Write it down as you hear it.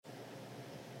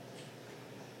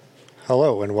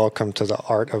Hello and welcome to the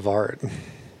Art of Art.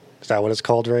 Is that what it's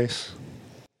called, Race?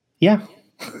 Yeah.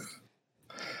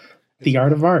 The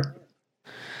Art of Art.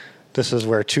 This is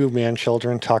where two man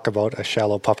children talk about a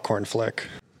shallow popcorn flick.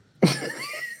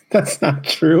 That's not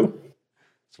true.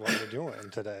 That's what we're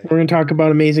doing today. We're going to talk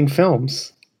about amazing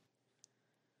films.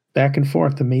 Back and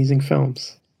forth, amazing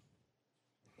films.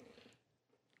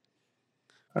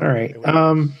 All right.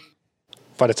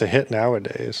 But it's a hit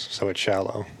nowadays, so it's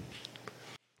shallow.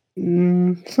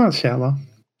 It's not shallow.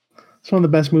 It's one of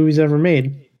the best movies ever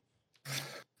made.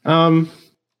 I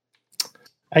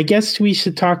guess we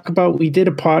should talk about, we did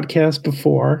a podcast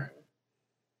before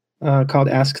called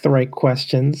Ask the Right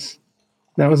Questions.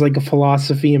 That was like a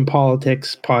philosophy and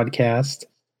politics podcast.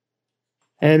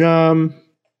 And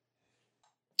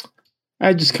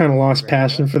I just kind of lost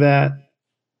passion for that.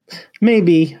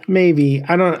 Maybe.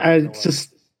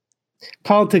 Just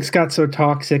politics got so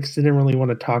toxic, so I didn't really want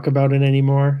to talk about it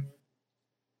anymore.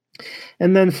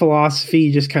 And then philosophy,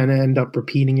 you just kind of end up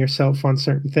repeating yourself on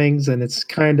certain things, and it's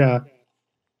kind of,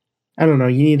 I don't know,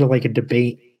 you need a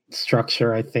debate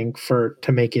structure, I think,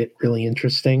 to make it really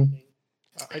interesting.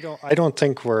 I don't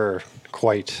think we're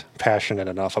quite passionate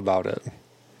enough about it.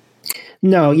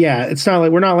 No, yeah, it's not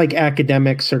like we're not like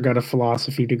academics or got a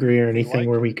philosophy degree or anything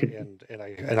where we could.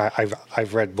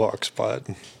 I've read books, but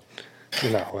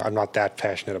I'm not that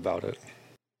passionate about it.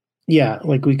 Yeah,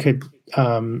 like we could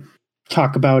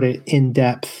talk about it in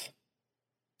depth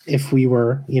if we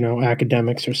were,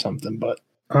 academics or something. But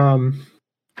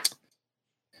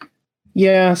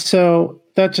yeah, so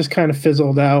that just kind of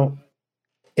fizzled out.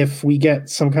 If we get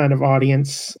some kind of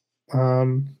audience,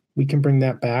 we can bring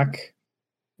that back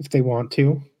if they want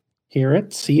to hear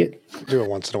it, see it. Do it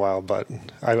once in a while, but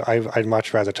I'd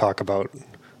much rather talk about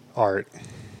art.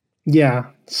 Yeah,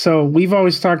 so we've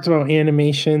always talked about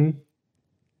animation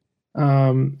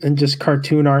and just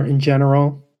cartoon art in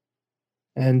general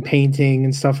and painting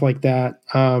and stuff like that.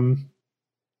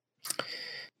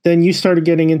 Then you started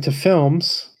getting into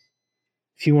films.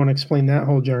 If you want to explain that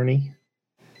whole journey.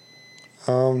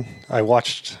 I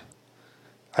watched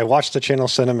the channel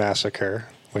Cinemassacre,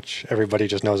 which everybody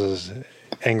just knows as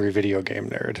Angry Video Game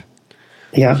Nerd.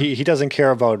 Yeah. He doesn't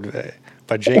care about,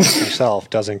 but Jake himself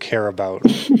doesn't care about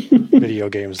video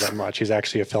games that much. He's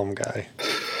actually a film guy.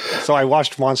 So I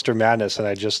watched Monster Madness, and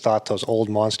I just thought those old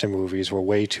monster movies were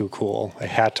way too cool. I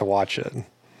had to watch it.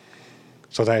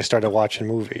 So then I started watching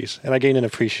movies, and I gained an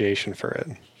appreciation for it.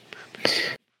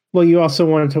 Well, you also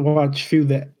wanted to watch through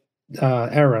the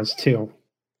eras, too.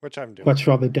 Which I'm doing. Watch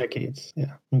through all the decades,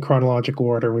 yeah, in chronological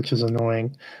order, which is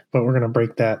annoying. But we're going to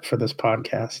break that for this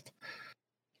podcast.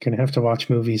 You're going to have to watch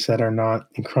movies that are not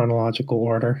in chronological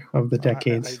order of the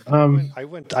decades. I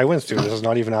went through. This is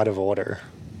not even out of order.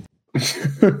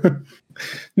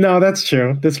 No, that's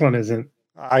true. This one isn't.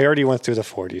 I already went through the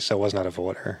 40s, so it was not out of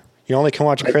order. You only can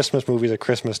watch Christmas movies at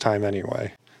Christmas time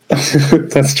anyway.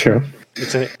 That's true.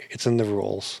 It's in the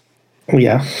rules.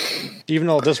 Yeah. Even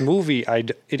though this movie,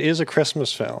 it is a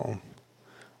Christmas film,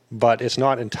 but it's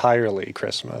not entirely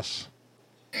Christmas.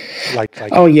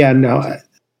 Oh yeah, no.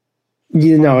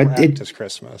 It's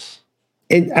Christmas.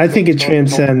 I think it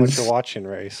transcends. What you're watching,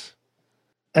 Race.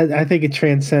 I think it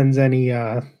transcends any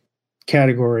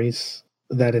categories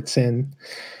that it's in.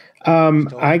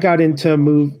 I got into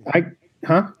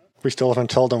We still haven't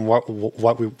told them what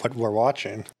we're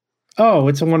watching. Oh,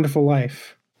 It's a Wonderful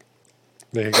Life.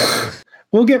 There you go.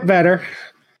 We'll get better.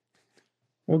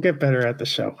 We'll get better at the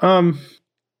show.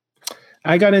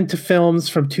 I got into films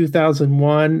from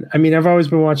 2001. I mean, I've always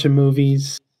been watching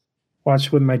movies.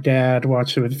 Watched with my dad,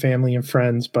 watched it with family and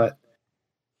friends, but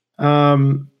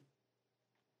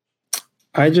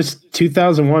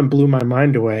 2001 blew my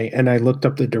mind away, and I looked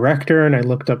up the director, and I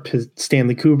looked up his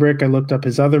Stanley Kubrick, I looked up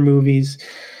his other movies,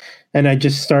 and I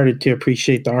just started to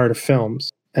appreciate the art of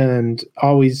films and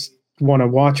always want to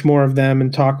watch more of them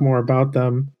and talk more about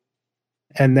them.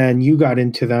 And then you got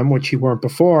into them, which you weren't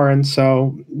before, and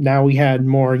so now we had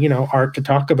more, art to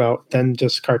talk about than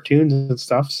just cartoons and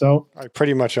stuff. So I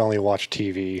pretty much only watch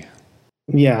TV.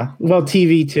 Yeah, well,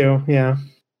 TV too. Yeah,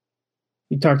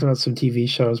 we talked about some TV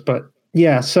shows, but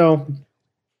yeah. So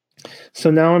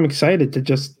now I'm excited to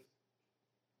just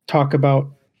talk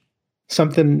about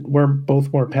something we're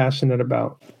both more passionate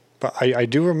about. But I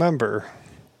do remember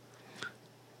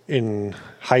in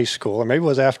high school, or maybe it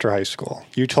was after high school,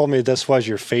 you told me this was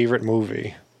your favorite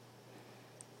movie.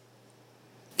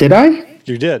 Did I?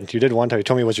 You did. You did one time. You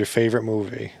told me it was your favorite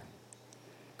movie.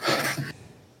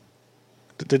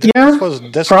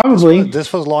 Probably.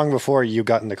 This was long before you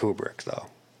got into Kubrick, though.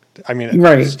 I mean,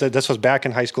 right. This was back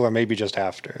in high school, or maybe just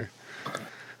after.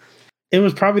 It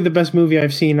was probably the best movie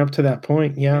I've seen up to that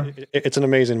point. Yeah. It's an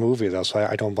amazing movie, though, so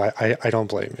I don't I don't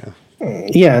blame you.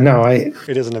 Yeah, no,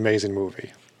 It is an amazing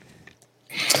movie.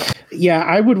 Yeah,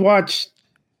 I would watch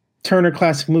Turner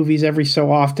Classic Movies every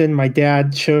so often. My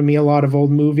dad showed me a lot of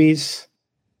old movies,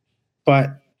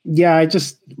 but yeah, I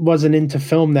just wasn't into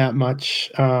film that much.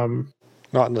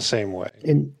 Not in the same way.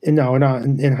 No, not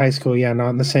in high school. Yeah,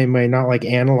 not in the same way. Not like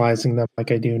analyzing them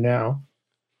like I do now.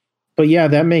 But yeah,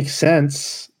 that makes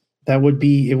sense. It would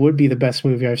be the best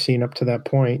movie I've seen up to that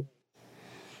point.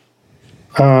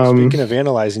 Speaking of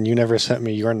analyzing, you never sent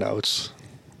me your notes.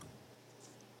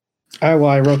 I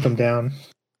wrote them down.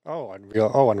 Oh,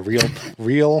 on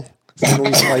real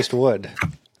thinly sliced wood.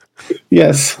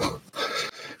 Yes.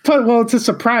 But well, it's a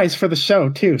surprise for the show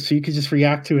too, so you could just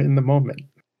react to it in the moment.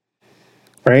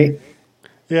 Right?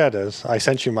 Yeah, it is. I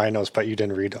sent you my notes, but you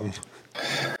didn't read them.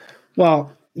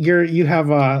 Well, you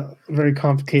have a very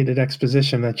complicated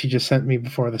exposition that you just sent me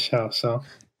before the show, so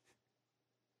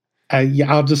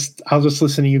I'll just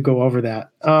listen to you go over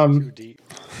that. Too deep.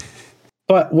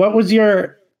 But what was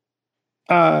your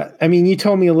I mean, you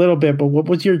told me a little bit, but what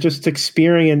was your just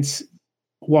experience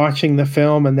watching the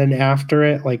film and then after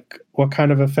it? Like, what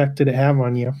kind of effect did it have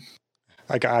on you?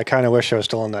 I kind of wish I was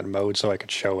still in that mode so I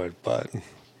could show it, but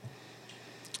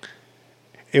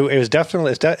it was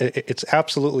definitely, it's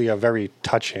absolutely a very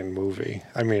touching movie.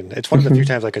 I mean, it's one of the few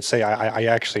times I could say I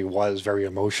actually was very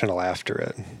emotional after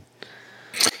it.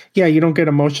 Yeah, you don't get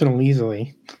emotional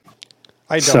easily.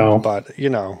 I don't, but you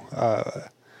know,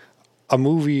 a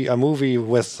movie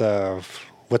with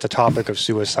the topic of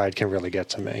suicide can really get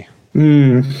to me.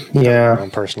 Yeah, my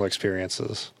own personal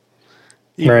experiences.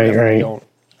 Right.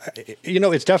 You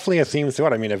know, it's definitely a theme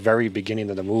throughout. I mean, at the very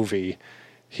beginning of the movie,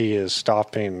 he is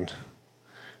stopping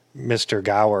Mr.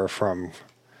 Gower from.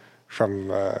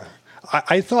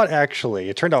 I thought actually,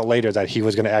 it turned out later that he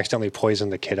was going to accidentally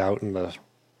poison the kid out in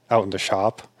the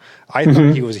shop. I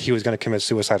thought he was going to commit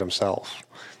suicide himself.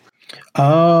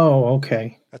 Oh,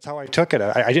 okay. That's how I took it.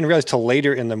 I didn't realize till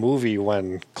later in the movie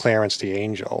when Clarence the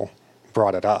Angel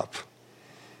brought it up.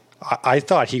 I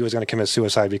thought he was going to commit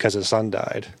suicide because his son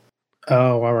died.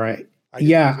 Oh, all right.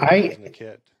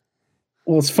 Kid.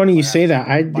 Well, it's funny you say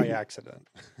that. By accident.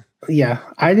 Yeah,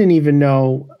 I didn't even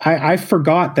know. I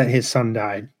forgot that his son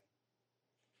died.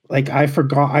 Like I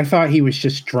forgot. I thought he was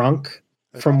just drunk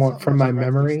from my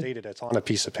memory. Stated it's on a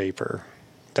piece of paper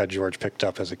that George picked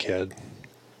up as a kid.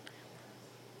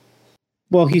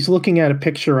 Well, he's looking at a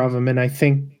picture of him, and I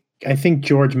think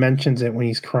George mentions it when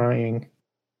he's crying.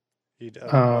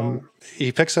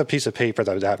 He picks up a piece of paper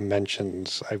that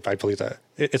mentions. I believe that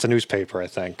it's a newspaper. I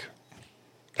think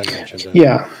that mentions it.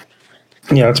 Yeah,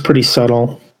 it's pretty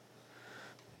subtle.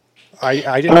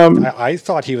 I didn't. I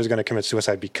thought he was going to commit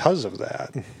suicide because of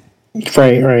that.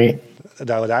 Right.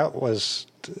 That was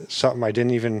something I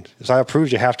didn't even. So that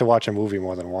proves you have to watch a movie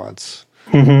more than once.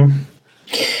 To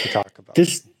talk about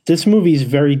this movie is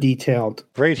very detailed.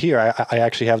 Right here, I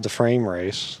actually have the frame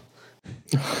race.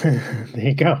 There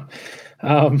you go.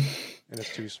 And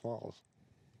it's too small.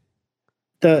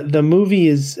 The movie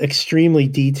is extremely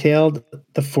detailed.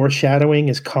 The foreshadowing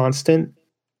is constant.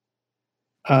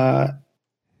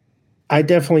 I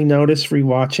definitely noticed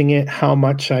rewatching it how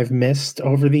much I've missed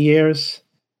over the years.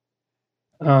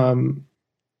 There's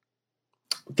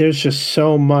just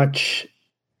so much.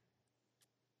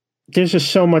 There's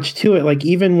just so much to it. Like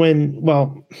even when,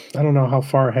 well, I don't know how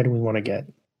far ahead we want to get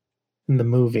in the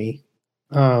movie.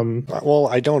 Well,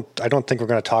 I don't think we're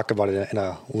going to talk about it in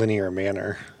a linear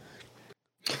manner.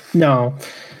 No,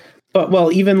 but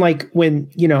well, even like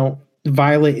when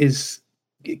Violet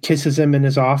kisses him in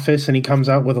his office and he comes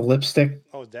out with a lipstick.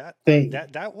 Oh, that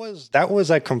was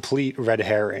a complete red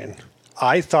herring.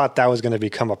 I thought that was going to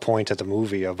become a point at the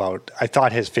movie about. I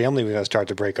thought his family was going to start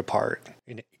to break apart.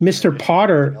 Mr.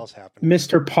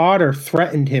 Potter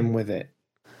threatened him with it.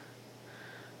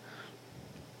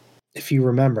 If you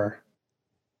remember,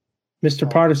 Mr.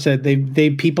 Potter said they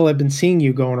people have been seeing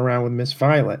you going around with Miss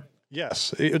Violet.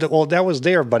 Yes, well, that was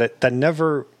there, but that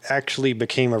never actually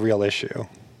became a real issue.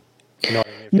 You know what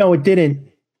I mean? No, it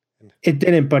didn't. It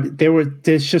didn't. But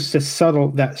there's just a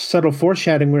subtle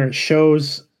foreshadowing where it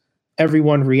shows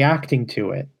everyone reacting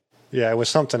to it. Yeah, it was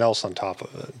something else on top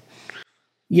of it.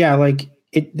 Yeah, like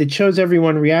it shows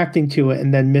everyone reacting to it,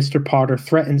 and then Mr. Potter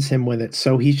threatens him with it.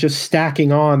 So he's just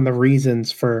stacking on the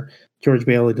reasons for George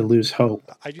Bailey to lose hope.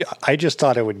 I just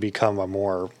thought it would become a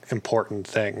more important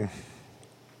thing.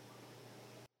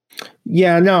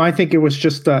 Yeah, no, I think it was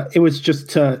just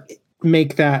to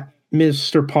make that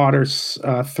Mr. Potter's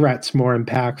threats more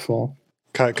impactful.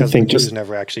 Because the news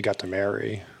never actually got to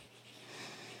marry.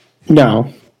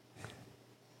 No.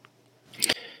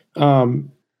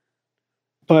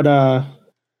 But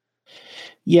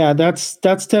yeah, that's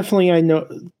definitely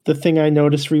the thing I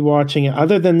noticed rewatching it.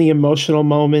 Other than the emotional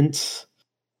moments,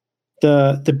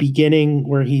 the beginning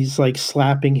where he's like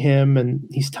slapping him and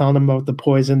he's telling him about the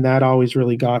poison, that always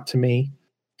really got to me.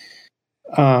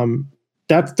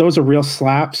 Those are real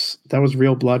slaps. That was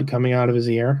real blood coming out of his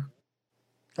ear.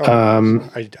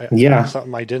 Yeah,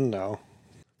 something I didn't know.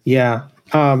 Yeah.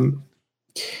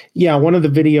 Yeah, one of the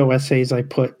video essays I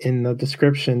put in the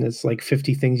description is like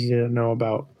 50 things you didn't know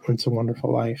about It's a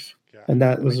Wonderful Life. Yeah, and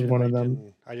that was one of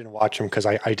them. I didn't watch them because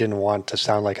I didn't want to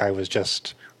sound like I was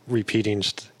just repeating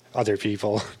other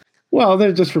people. Well,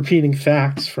 they're just repeating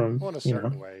facts from, in a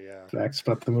certain way, yeah. Facts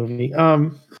about the movie.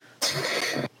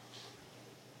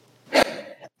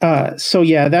 So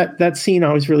yeah, that scene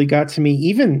always really got to me.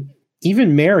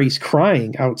 Even Mary's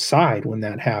crying outside when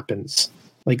that happens.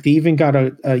 Like they even got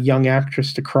a young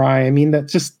actress to cry. I mean, that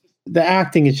just the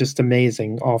acting is just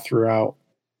amazing all throughout.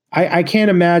 I can't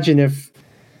imagine if,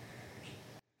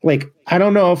 like, I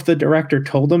don't know if the director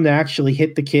told him to actually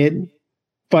hit the kid,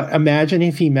 but imagine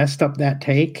if he messed up that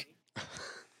take.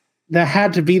 That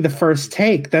had to be the first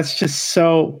take. That's just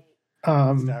so.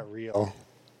 Is that real?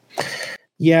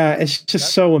 Yeah, it's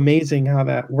just so amazing how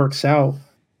that works out.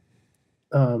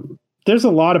 There's a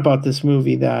lot about this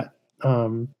movie that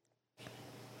I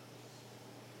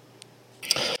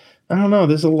don't know.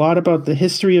 There's a lot about the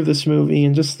history of this movie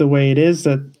and just the way it is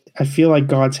that I feel like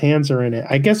God's hands are in it.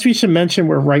 I guess we should mention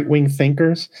we're right-wing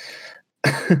thinkers.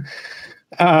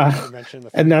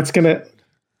 And that's gonna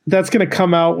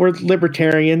come out. We're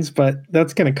libertarians, but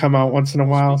that's gonna come out once in a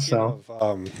while. So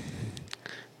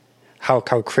how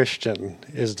Christian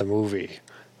is the movie,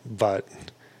 but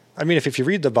I mean, if you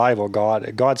read the Bible,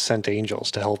 God sent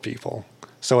angels to help people,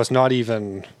 so it's not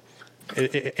even.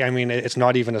 It's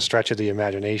not even a stretch of the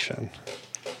imagination.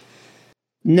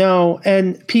 No,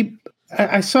 and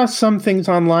I saw some things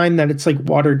online that it's like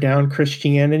watered down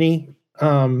Christianity,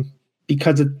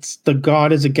 because it's the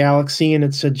God is a galaxy and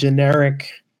it's a generic.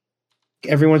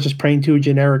 Everyone's just praying to a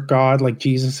generic God, like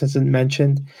Jesus isn't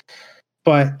mentioned.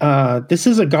 But this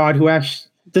is a God who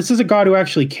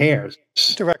actually cares.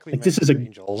 Directly, like this is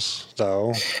angels,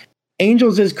 though.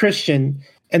 Angels is Christian,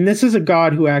 and this is a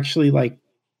God who actually like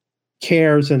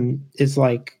cares and is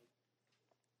like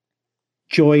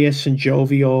joyous and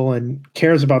jovial and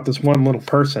cares about this one little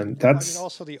person. That's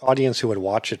also the audience who would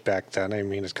watch it back then. I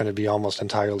mean, it's going to be almost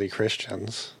entirely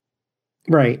Christians,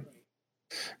 right?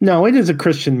 No, it is a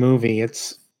Christian movie.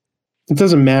 It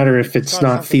doesn't matter if it's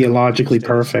not theologically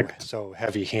perfect. So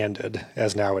heavy-handed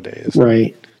as nowadays,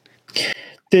 right?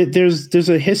 There's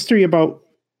a history about.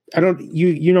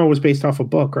 You know it was based off a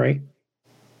book, right?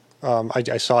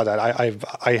 I saw that.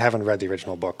 I haven't read the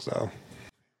original book though.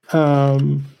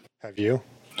 Have you?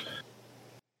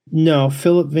 No,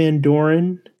 Philip Van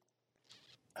Doren.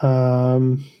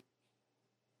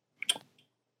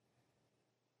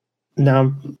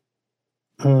 Now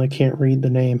I can't read the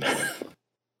name.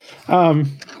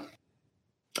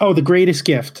 The Greatest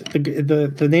Gift.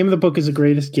 The name of the book is The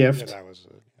Greatest Gift. Yeah, that was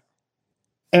it.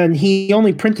 And he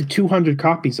only printed 200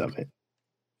 copies of it.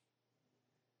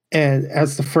 And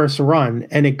as the first run,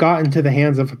 and it got into the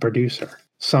hands of a producer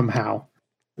somehow.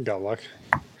 Got luck.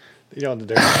 You know,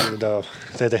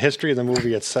 the history of the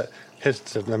movie itself,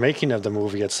 the making of the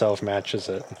movie itself matches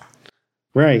it.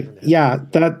 Right. Yeah.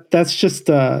 That's just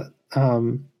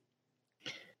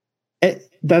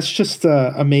that's just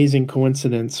a amazing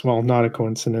coincidence. Well, not a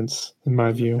coincidence in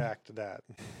my view.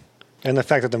 The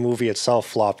fact that the movie itself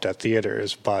flopped at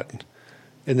theaters,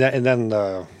 and then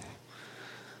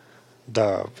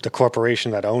the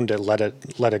corporation that owned it let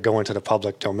it go into the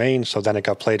public domain, so then it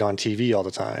got played on TV all the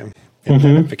time, and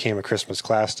then it became a Christmas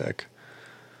classic.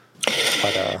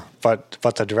 But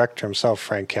the director himself,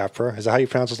 Frank Capra, is that how you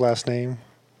pronounce his last name?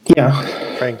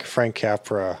 Yeah, Frank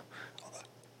Capra.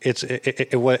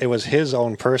 It was his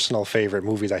own personal favorite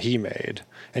movie that he made,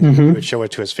 and he would show it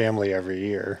to his family every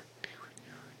year.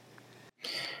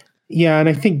 Yeah, and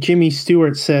I think Jimmy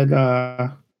Stewart said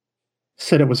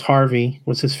it was Harvey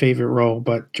was his favorite role,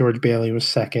 but George Bailey was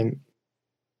second.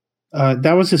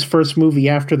 That was his first movie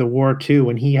after the war too,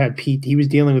 when he was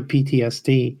dealing with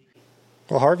PTSD.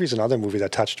 Well, Harvey's another movie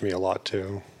that touched me a lot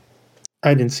too.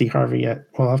 I didn't see Harvey yet.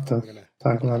 We'll have to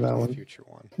talk about that one. Future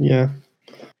one. Yeah.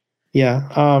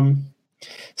 Yeah.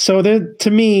 So to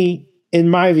me, in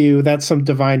my view, that's some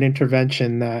divine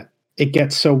intervention that it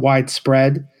gets so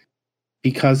widespread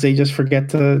because they just forget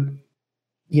to,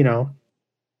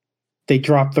 they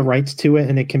drop the rights to it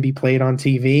and it can be played on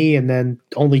TV, and then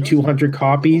only 200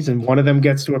 copies and one of them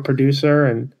gets to a producer.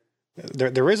 And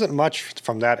there isn't much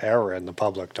from that era in the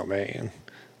public domain.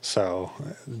 So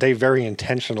they very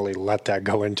intentionally let that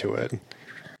go into it.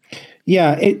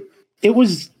 Yeah, it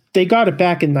was. They got it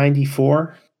back in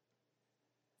 '94,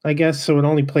 I guess. So it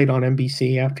only played on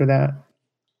NBC after that.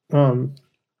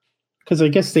 Because I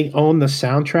guess they own the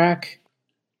soundtrack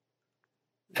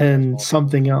and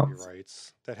something else.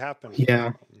 Rights. That happened.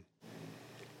 Yeah.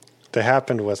 That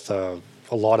happened with a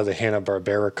lot of the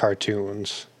Hanna-Barbera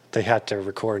cartoons. They had to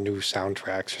record new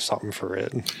soundtracks or something for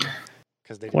it.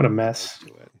 What a mess.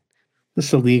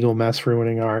 This illegal mess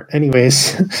ruining art.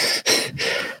 Anyways.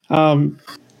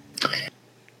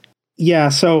 Yeah,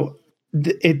 so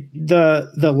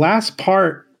the last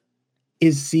part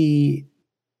is the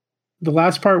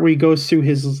last part where he goes through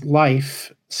his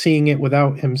life, seeing it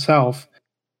without himself.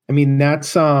 I mean,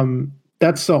 that's the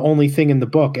only thing in the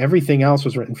book. Everything else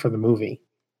was written for the movie.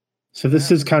 So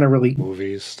this is kind of really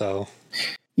movies, though.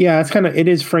 Yeah, it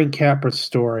is Frank Capra's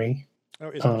story. Oh,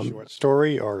 is it a short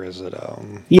story or is it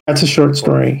Yeah, it's a short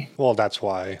story. Well, that's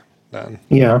why then.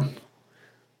 Yeah.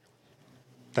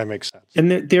 That makes sense.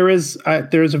 And there is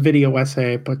a video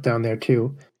essay I put down there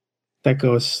too that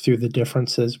goes through the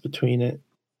differences between it.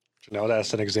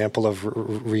 That's an example of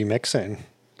remixing.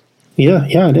 Yeah,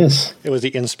 it is. It was the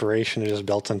inspiration. It just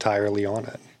built entirely on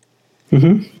it.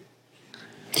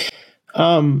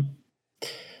 Mm-hmm.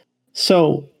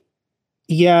 So,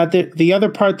 yeah, the other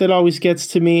part that always gets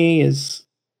to me is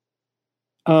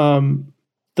the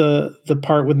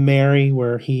part with Mary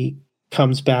where he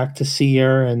comes back to see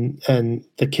her and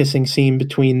the kissing scene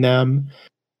between them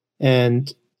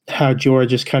and how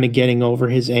George is kind of getting over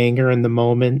his anger in the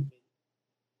moment.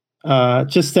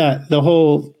 Just that the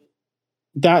whole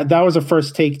that was a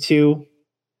first take too,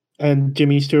 and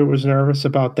Jimmy Stewart was nervous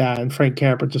about that, and Frank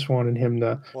Capra just wanted him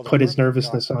to put his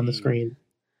nervousness on the screen.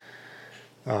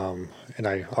 And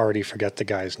I already forget the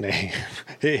guy's name.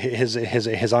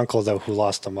 his uncle though, who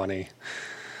lost the money.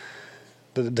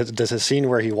 There's a scene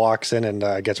where he walks in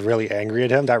and gets really angry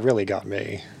at him. That really got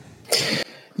me.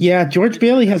 Yeah, George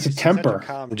Bailey has a temper. He's such a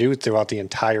calm dude throughout the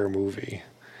entire movie.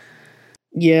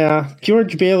 Yeah,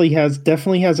 George Bailey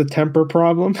definitely has a temper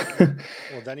problem.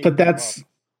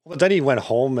 But then he went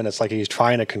home and it's like he's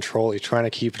trying to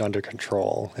keep it under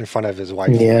control in front of his wife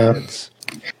and kids.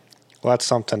 Well, that's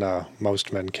something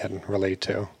most men can relate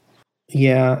to.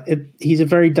 Yeah, he's a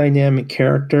very dynamic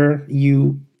character.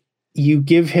 You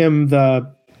give him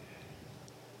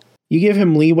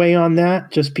leeway on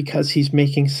that just because he's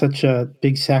making such a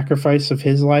big sacrifice of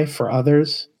his life for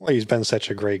others. Well, he's been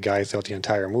such a great guy throughout the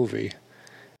entire movie.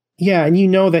 Yeah, and you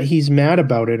know that he's mad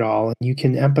about it all, and you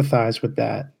can empathize with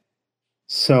that.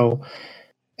 So,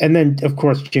 and then, of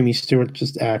course, Jimmy Stewart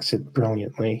just acts it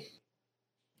brilliantly.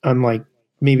 Unlike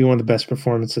maybe one of the best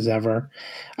performances ever.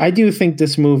 I do think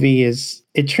this movie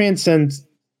it transcends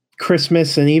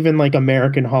Christmas and even like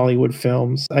American Hollywood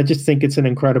films. I just think it's an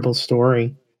incredible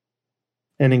story.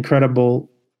 And incredible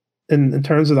in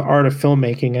terms of the art of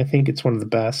filmmaking. I think it's one of the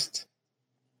best.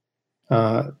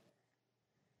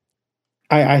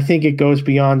 I think it goes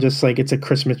beyond just like it's a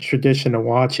Christmas tradition to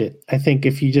watch it. I think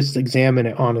if you just examine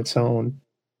it on its own,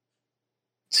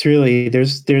 it's really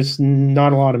there's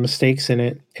not a lot of mistakes in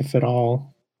it, if at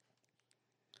all.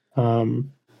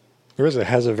 It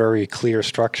has a very clear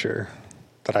structure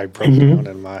that I broke down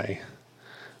in my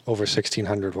over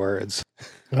 1,600 words.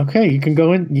 Okay, you can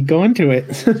go into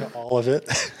it. All of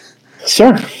it.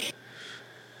 Sure.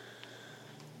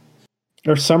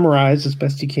 Or summarize as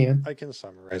best you can. I can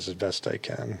summarize as best I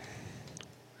can.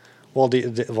 Well,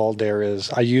 there is.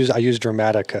 I use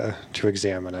Dramatica to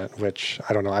examine it, which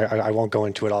I don't know. I won't go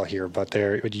into it all here, but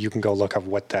there you can go look up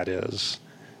what that is.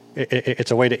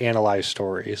 It's a way to analyze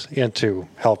stories and to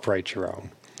help write your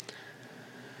own.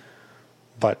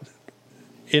 But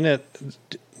in it,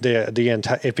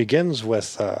 it begins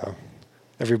with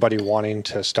everybody wanting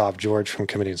to stop George from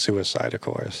committing suicide, of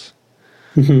course.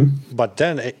 Mm-hmm. But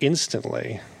then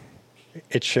instantly,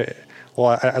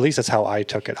 at least that's how I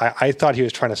took it. I thought he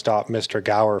was trying to stop Mr.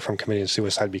 Gower from committing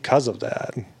suicide because of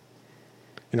that. You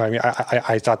know what I mean?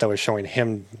 I thought that was showing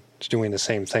him doing the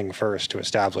same thing first to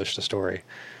establish the story.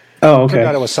 Oh, okay. I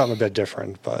thought it was something a bit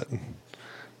different, but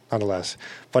nonetheless.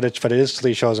 But it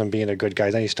instantly shows him being a good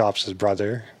guy. Then he stops his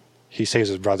brother. He saves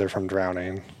his brother from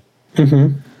drowning.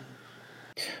 Mm-hmm.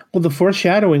 Well, the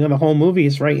foreshadowing of the whole movie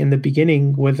is right in the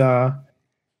beginning with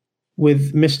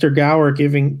Mr. Gower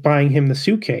buying him the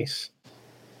suitcase.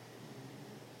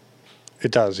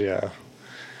 It does, yeah.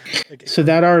 So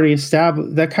that already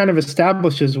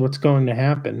establishes what's going to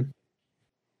happen.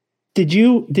 Did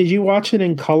you watch it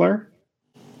in color?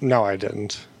 No, I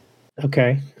didn't.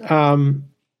 Okay.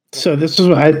 So this was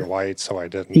what white, so I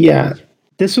didn't. Yeah.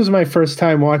 This was my first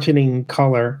time watching it in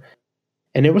color.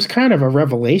 and it was kind of a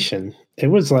revelation. It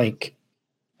was like,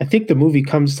 I think the movie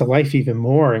comes to life even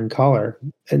more in color,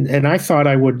 and I thought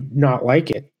I would not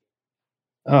like it.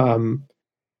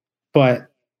 But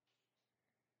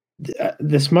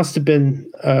this must have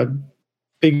been a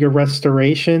bigger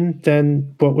restoration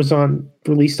than what was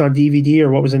released on DVD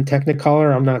or what was in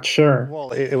Technicolor. I'm not sure.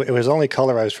 Well, it was only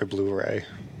colorized for Blu-ray.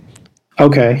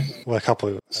 Okay. Well, a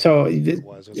couple. So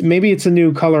maybe it's a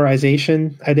new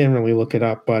colorization. I didn't really look it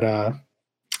up, but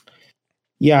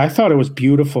yeah, I thought it was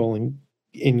beautiful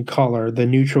in color, the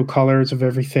neutral colors of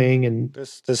everything, and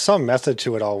there's some method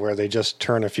to it all where they just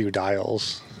turn a few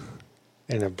dials,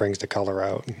 and it brings the color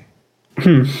out.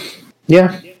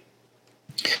 Yeah.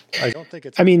 I don't think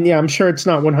it's. I mean, yeah, I'm sure it's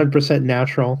not 100%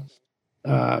 natural,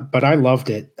 but I loved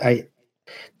it.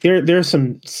 There's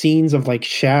some scenes of like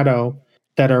shadow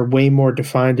that are way more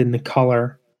defined in the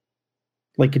color,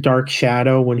 like a dark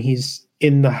shadow when he's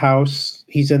in the house.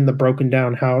 He's in the broken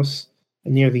down house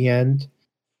near the end.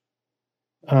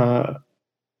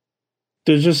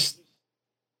 It's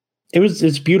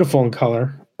beautiful in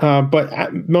color,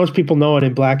 but most people know it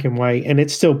in black and white, and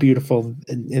it's still beautiful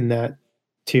in that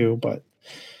too. But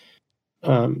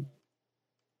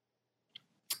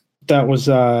that was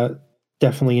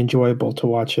definitely enjoyable to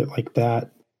watch it like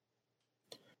that.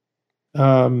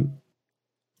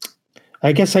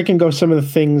 I guess I can go some of the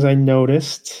things I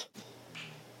noticed.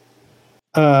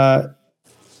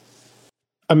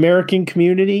 American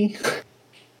Community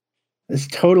is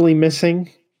totally missing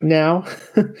now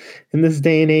in this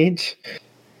day and age.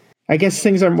 I guess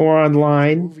things are more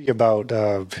online. Movie about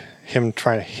him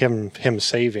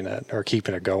saving it or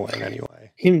keeping it going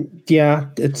anyway.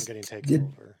 It's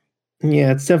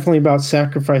definitely about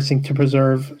sacrificing to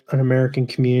preserve an American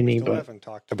community. We haven't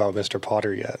talked about Mr.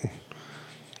 Potter yet.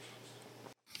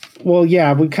 Well,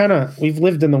 yeah, we've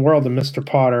lived in the world of Mr.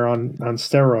 Potter on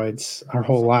steroids our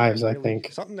whole lives, I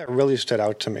think. Something that really stood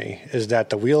out to me is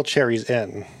that the wheelchair he's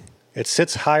in, it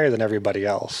sits higher than everybody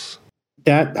else.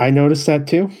 That I noticed that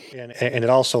too. And it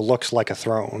also looks like a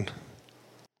throne.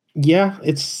 Yeah,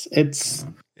 it's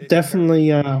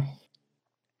definitely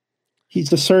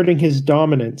he's asserting his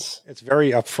dominance. It's very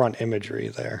upfront imagery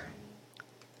there.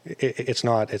 It's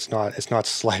not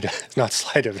sleight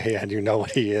of hand. You know what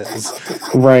he is,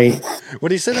 right?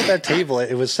 When he's sitting at that table,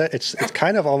 it's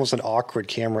kind of almost an awkward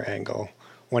camera angle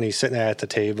when he's sitting at the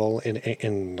table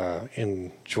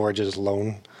in George's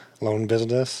loan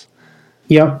business.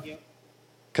 Yeah,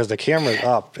 because the camera's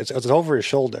up, it's over his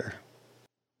shoulder.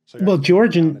 So well,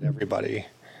 George and everybody.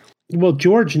 Well,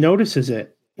 George notices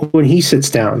it when he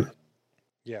sits down.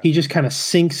 Yeah, he just kind of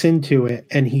sinks into it,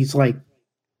 and he's like.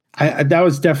 That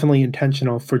was definitely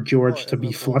intentional for George to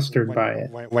be flustered by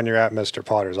it. When you're at Mr.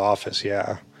 Potter's office,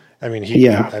 yeah. I mean,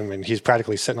 he's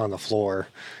practically sitting on the floor.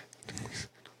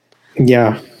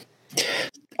 Yeah.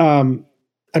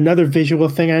 Another visual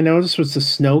thing I noticed was the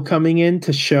snow coming in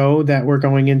to show that we're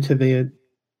going into the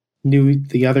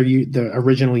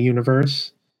original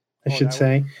universe. I should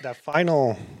say the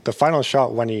final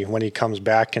shot when he comes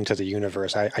back into the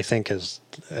universe, I think is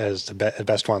the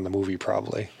best one in the movie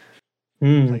probably.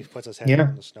 He puts his hand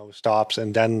on the snow, stops,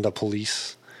 and then the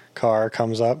police car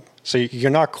comes up. So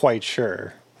you're not quite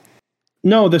sure.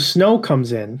 No, the snow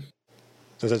comes in.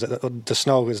 The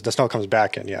snow comes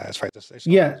back in. Yeah, that's right. The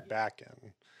snow comes back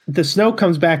in. The snow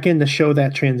comes back in to show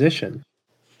that transition.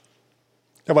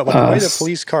 Yeah, but the way the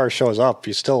police car shows up,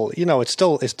 it still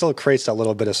creates that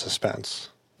little bit of suspense.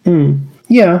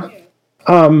 Yeah.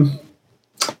 But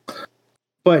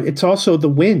it's also the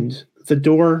wind, the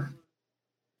door.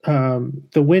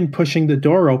 The wind pushing the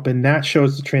door open, that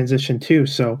shows the transition too.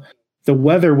 So the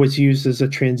weather was used as a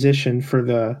transition for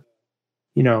the,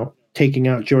 taking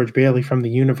out George Bailey from the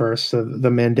universe,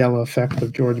 the Mandela effect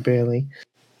of George Bailey.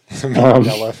 The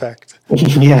Mandela effect.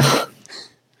 Yeah.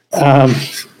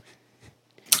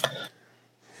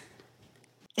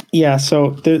 Yeah,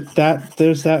 so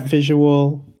there's that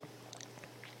visual.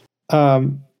 I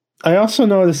also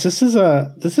noticed this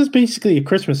is basically a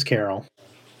Christmas Carol.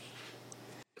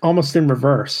 Almost in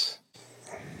reverse.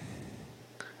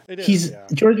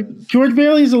 George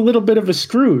Bailey is a little bit of a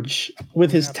Scrooge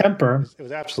with his temper. It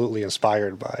was absolutely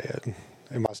inspired by it.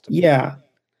 It must have been. Yeah.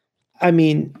 I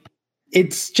mean,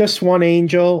 it's just one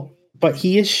angel, but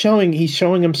he's showing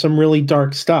him some really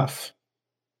dark stuff.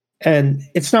 And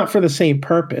it's not for the same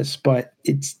purpose, but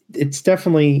it's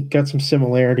definitely got some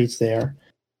similarities there.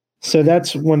 So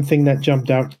that's one thing that jumped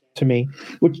out to me,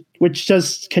 which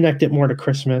does connect it more to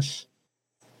Christmas.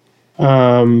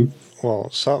 What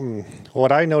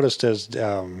I noticed is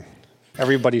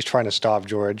everybody's trying to stop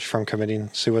George from committing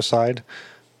suicide,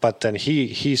 but then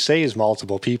he saves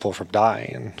multiple people from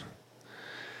dying.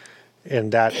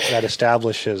 and that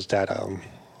establishes that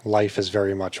life is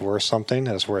very much worth something,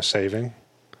 and it's worth saving.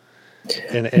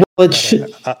 And Well, it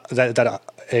should.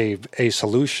 a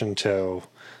solution to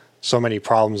so many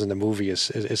problems in the movie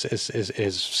is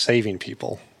saving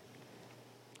people.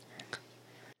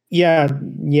 Yeah,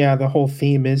 yeah. The whole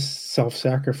theme is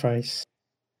self-sacrifice.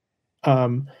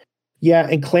 Yeah,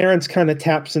 and Clarence kind of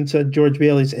taps into George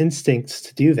Bailey's instincts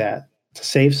to do that, to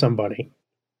save somebody.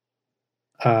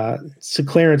 So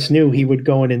Clarence knew he would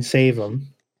go in and save him.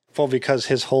 Well, because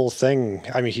his whole thing,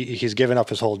 I mean, he's given up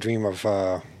his whole dream of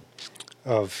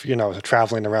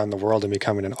traveling around the world and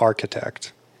becoming an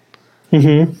architect.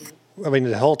 Mm-hmm. I mean,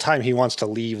 the whole time he wants to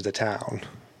leave the town,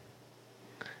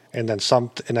 and then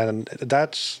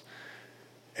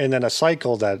a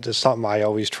cycle that is something I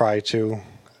always try to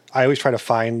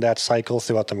find that cycle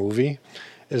throughout the movie,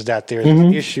 is that there's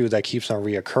an issue that keeps on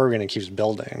reoccurring and keeps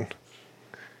building.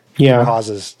 Yeah,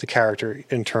 Causes the character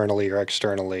internally or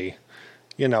externally,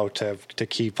 to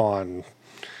keep on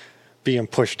being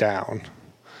pushed down.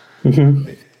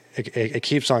 Mm-hmm. It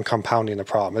keeps on compounding the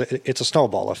problem. It's a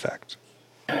snowball effect,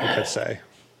 you could say,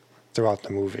 throughout the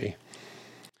movie.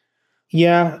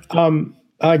 Yeah.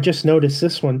 I just noticed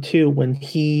this one too when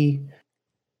he's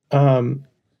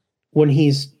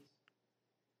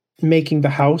making the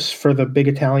house for the big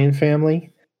Italian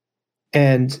family,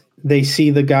 and they see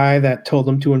the guy that told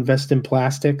them to invest in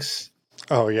plastics.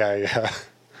 Oh yeah.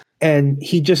 And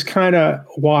he just kind of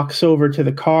walks over to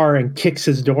the car and kicks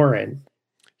his door in.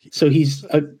 So he's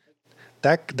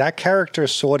that character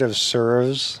sort of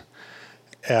serves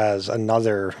as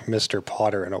another Mr.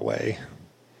 Potter in a way,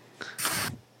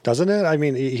 doesn't it? I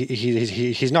mean,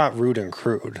 he's not rude and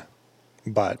crude,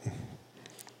 but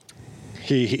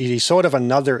he's sort of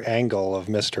another angle of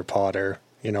Mr. Potter.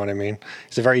 You know what I mean?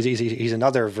 He's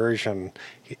another version.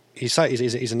 He's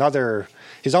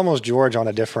almost George on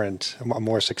a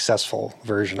more successful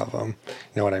version of him. You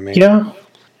know what I mean? Yeah.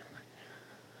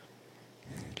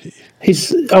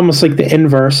 He's almost like the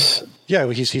inverse.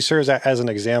 Yeah, he serves as an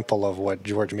example of what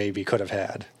George maybe could have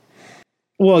had.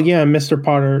 Well, yeah, Mr.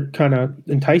 Potter kind of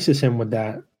entices him with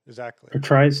that. Exactly. Or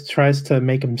tries to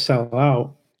make him sell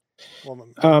out. Well,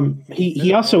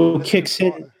 he also kicks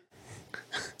in.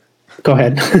 Go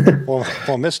ahead. well,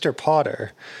 Mr.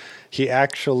 Potter, he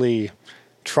actually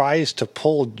tries to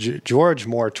pull George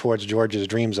more towards George's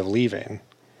dreams of leaving.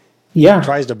 Yeah. He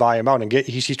tries to buy him out, and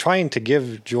he's trying to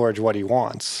give George what he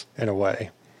wants in a way,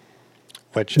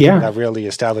 which that really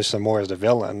establishes him more as the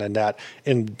villain, and that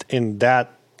in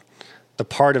that the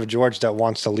part of George that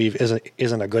wants to leave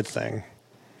isn't a good thing.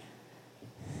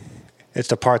 It's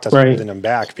the part that's holding him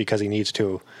back because he needs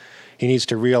to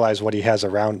realize what he has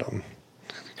around him.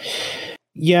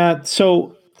 Yeah,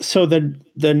 so the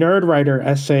Nerdwriter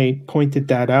essay pointed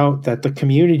that out, that the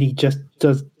community just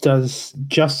does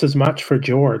just as much for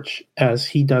George as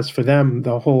he does for them.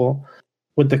 The whole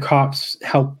with the cops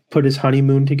help put his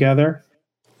honeymoon together.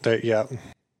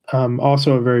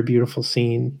 Also a very beautiful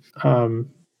scene. And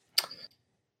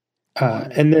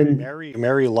then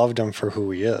Mary loved him for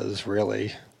who he is,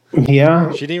 really.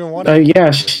 Yeah, she didn't even want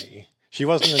to. She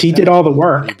wasn't. She did all the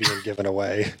work. Money being given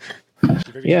away.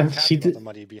 She did the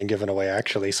money being given away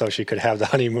actually, so she could have the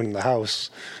honeymoon in the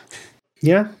house.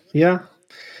 Yeah,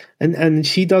 and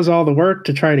she does all the work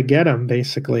to try to get him,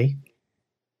 basically.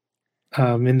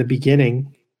 In the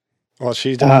beginning. Well,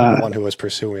 she's the one who was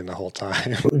pursuing the whole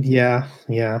time. Yeah,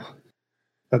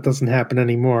 that doesn't happen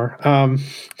anymore. Did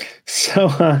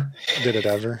it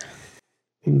ever?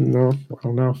 No, I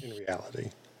don't know. In reality.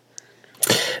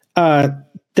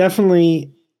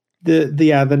 Definitely the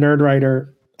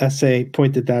Nerdwriter essay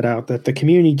pointed that out, that the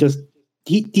community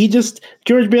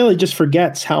George Bailey just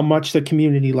forgets how much the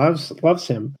community loves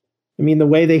him. I mean, the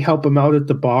way they help him out at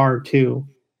the bar too,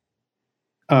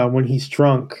 when he's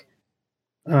drunk.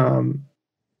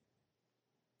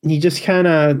 He just kind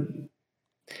of,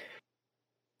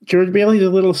 George Bailey's a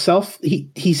little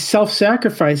he's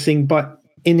self-sacrificing, but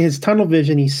in his tunnel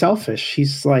vision, he's selfish.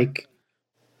 He's like,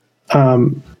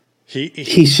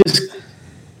 he's just,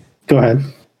 go ahead.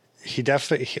 He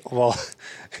definitely,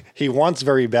 he wants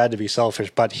very bad to be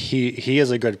selfish, but he is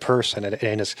a good person,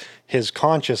 and his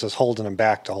conscience is holding him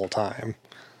back the whole time.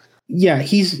 Yeah,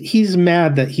 he's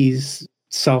mad that he's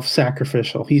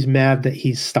self-sacrificial. He's mad that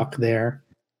he's stuck there.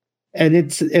 And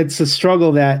it's a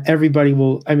struggle that everybody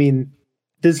will, I mean,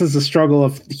 this is a struggle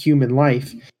of human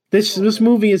life. This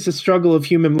movie is a struggle of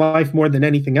human life more than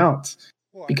anything else,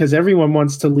 because everyone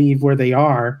wants to leave where they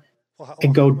are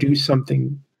and go do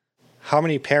something. How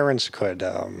many parents could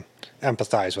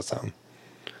empathize with them?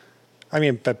 I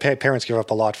mean, but parents give up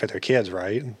a lot for their kids,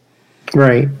 right?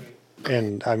 Right.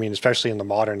 And I mean, especially in the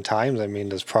modern times, I mean,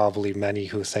 there's probably many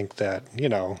who think that,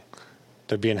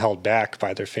 they're being held back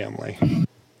by their family.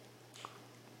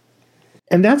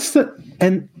 And that's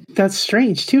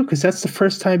strange too, because that's the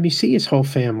first time you see his whole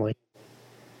family.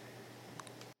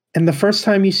 And the first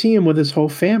time you see him with his whole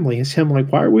family is him like,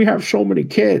 why do we have so many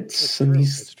kids?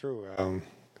 It's true.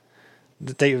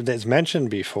 It's mentioned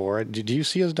before. Did you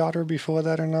see his daughter before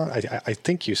that or not? I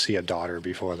think you see a daughter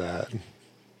before that.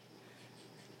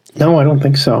 No, I don't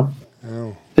think so.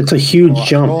 Oh. It's a huge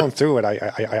jump. Going through it,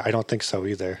 I don't think so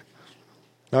either.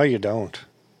 No, you don't.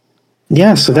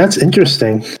 Yeah, so that's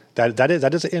interesting. That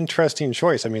is an interesting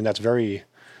choice. I mean, that's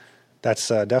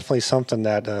definitely something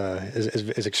that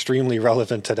is extremely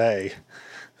relevant today.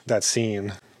 That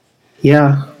scene.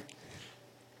 Yeah.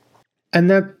 And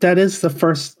that is the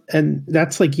first, and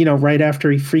that's like, right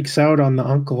after he freaks out on the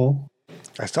uncle.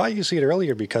 I thought you see it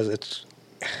earlier because it's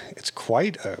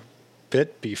quite a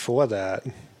bit before that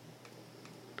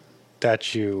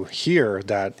you hear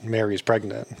that Mary's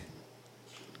pregnant.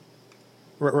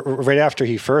 Right after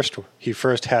he first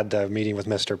had the meeting with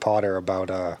Mr. Potter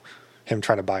about him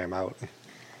trying to buy him out.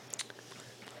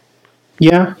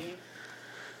 Yeah.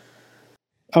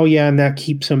 Oh yeah, and that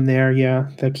keeps him there.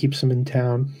 Yeah, that keeps him in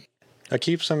town. That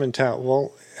keeps him in town.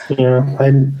 Well, yeah,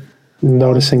 I'm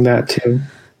noticing that too.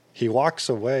 He walks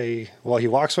away. Well, he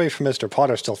walks away from Mr.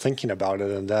 Potter, still thinking about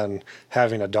it, and then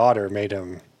having a daughter made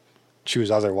him choose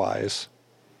otherwise.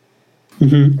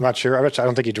 Mm-hmm. I'm not sure. I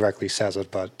don't think he directly says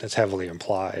it, but it's heavily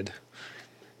implied.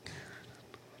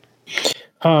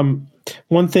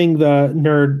 One thing the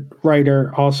nerd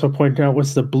writer also pointed out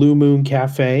was the Blue Moon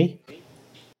Cafe.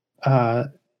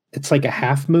 It's like a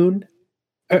half moon.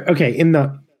 Okay, in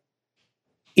the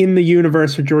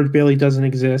universe where George Bailey doesn't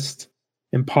exist,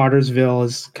 and Pottersville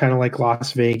is kind of like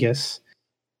Las Vegas,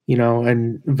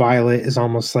 and Violet is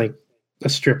almost like a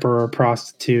stripper or a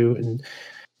prostitute, and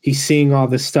he's seeing all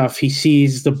this stuff. He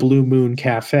sees the Blue Moon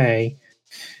Cafe,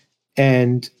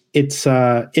 and it's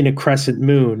in a crescent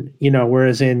moon,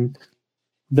 whereas in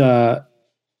the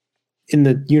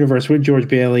universe with George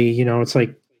Bailey, it's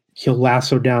like he'll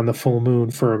lasso down the full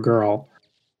moon for a girl.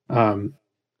 And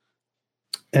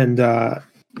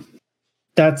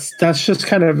that's just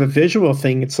kind of a visual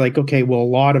thing. It's like, okay, well, a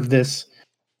lot of this,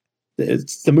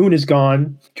 the moon is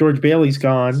gone. George Bailey's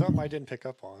gone. Something I didn't pick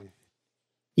up on.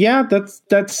 Yeah, that's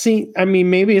I mean,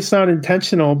 maybe it's not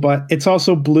intentional, but it's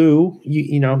also blue.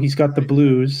 He's got the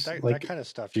blues. That kind of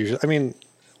stuff usually. I mean,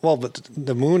 well, but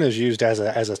the moon is used as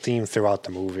a theme throughout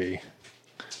the movie,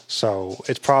 so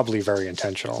it's probably very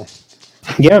intentional.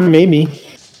 Yeah, maybe.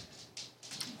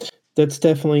 That's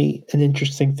definitely an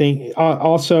interesting thing.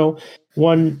 Also,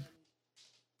 one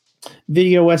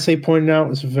video essay pointed out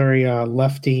was a very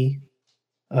lefty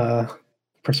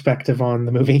perspective on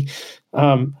the movie.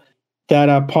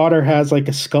 That Potter has like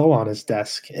a skull on his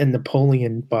desk and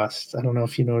Napoleon bust. I don't know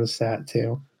if you noticed that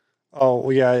too. Oh,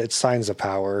 well, yeah, it's signs of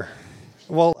power.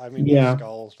 Well, I mean, yeah.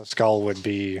 The skull would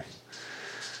be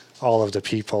all of the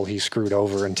people he screwed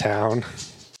over in town.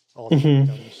 All the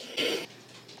victims.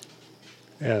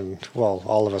 And, well,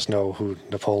 all of us know who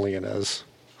Napoleon is.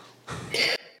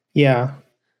 Yeah.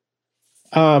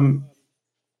 Now,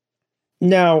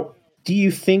 do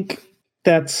you think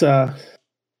that's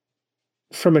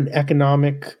from an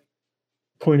economic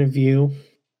point of view?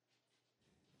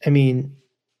 I mean,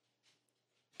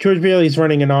 George Bailey's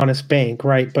running an honest bank,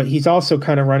 right? But he's also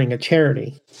kind of running a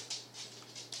charity.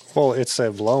 Well, it's a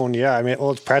loan, yeah. I mean,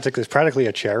 well, it's practically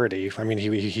a charity. I mean,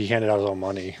 he handed out his own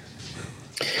money.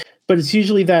 But it's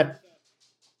usually that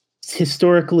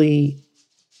historically,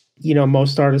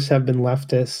 most artists have been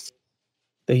leftists.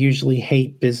 They usually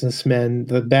hate businessmen.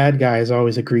 The bad guy is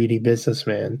always a greedy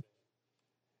businessman.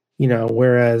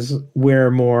 Whereas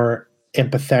we're more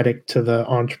empathetic to the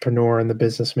entrepreneur and the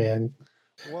businessman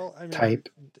type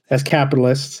as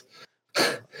capitalists.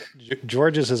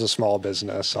 George's is a small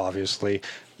business, obviously,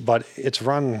 but it's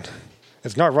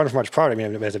not run for much profit. I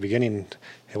mean, at the beginning,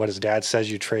 what his dad says,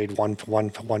 you trade one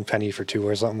penny for two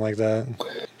or something like that.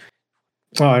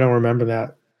 Oh, I don't remember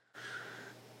that.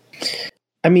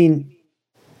 I mean,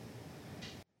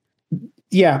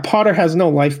 yeah, Potter has no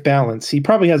life balance. He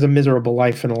probably has a miserable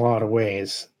life in a lot of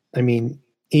ways. I mean,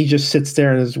 he just sits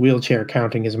there in his wheelchair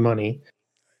counting his money.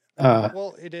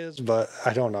 Well, it is, but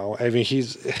I don't know. I mean,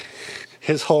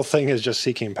 his whole thing is just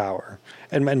seeking power,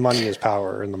 and money is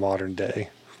power in the modern day.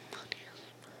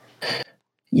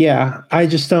 Yeah, I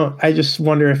just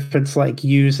wonder if it's like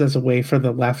used as a way for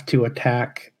the left to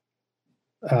attack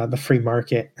the free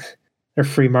market or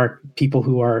people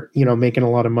who are, making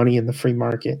a lot of money in the free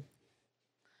market.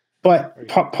 But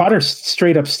Potter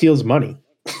straight up steals money.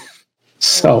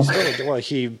 So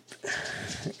he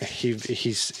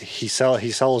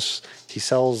sells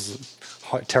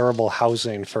terrible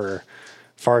housing for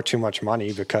far too much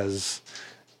money because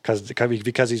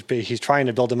he's trying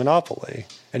to build a monopoly,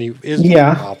 and he is a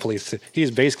monopoly.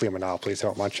 He's basically a monopoly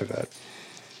throughout much of it.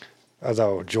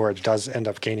 Although George does end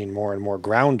up gaining more and more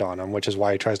ground on him, which is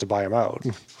why he tries to buy him out.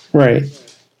 Right.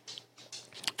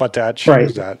 But that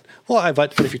shows that. Well,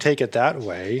 but if you take it that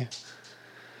way,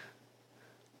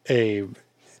 a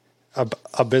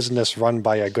business run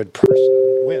by a good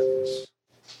person wins.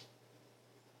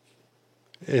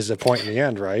 Is the point in the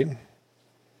end, right?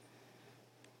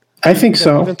 I think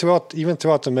so. Even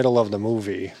throughout the middle of the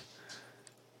movie,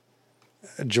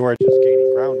 George is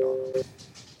gaining ground on him.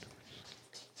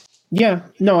 Yeah.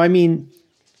 No, I mean,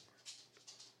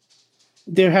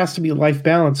 there has to be life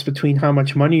balance between how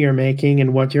much money you're making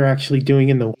and what you're actually doing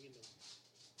in the.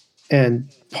 And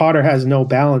Potter has no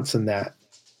balance in that.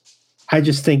 I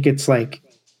just think it's like,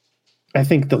 I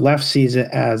think the left sees it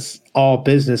as all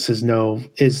businesses know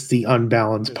is the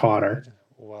unbalanced Potter.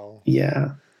 Well,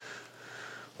 yeah.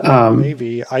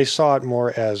 Maybe I saw it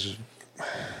more as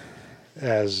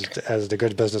the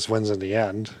good business wins in the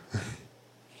end.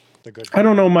 I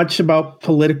don't know much about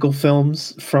political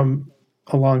films from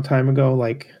a long time ago.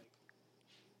 Like,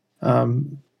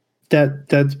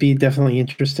 that'd be definitely an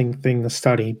interesting thing to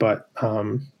study. But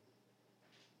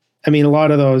I mean, a lot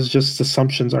of those just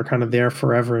assumptions are kind of there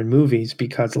forever in movies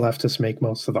because leftists make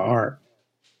most of the art.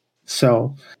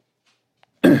 So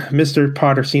Mr.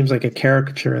 Potter seems like a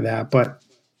caricature of that, but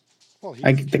he's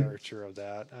a caricature of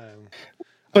that.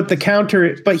 But the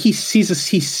counter, but he's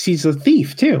a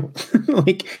thief too.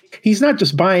 Like, he's not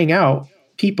just buying out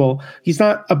people. He's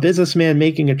not a businessman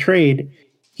making a trade.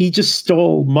 He just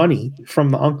stole money from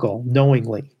the uncle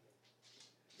knowingly.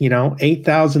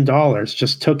 $8,000,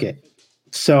 just took it.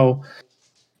 So,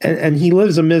 and he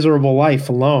lives a miserable life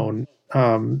alone,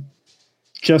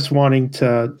 just wanting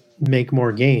to make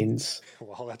more gains.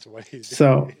 Well, that's what he's doing.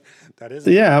 So, that is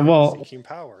seeking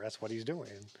power. That's what he's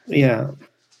doing. Yeah.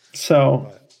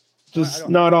 So, just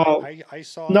not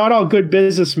all good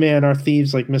businessmen are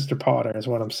thieves like Mr. Potter is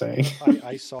what I'm saying.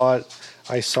 I saw it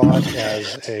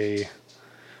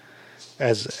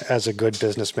as a good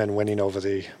businessman winning over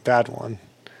the bad one.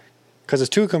 Because it's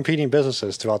two competing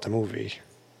businesses throughout the movie.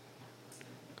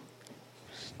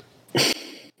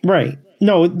 Right.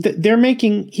 No, they're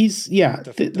making.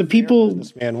 The people.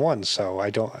 Businessman won, so I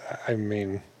don't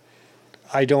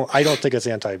think it's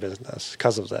anti-business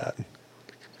because of that.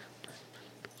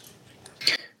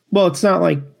 Well, it's not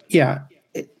like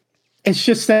it's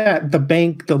just that the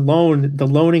bank, the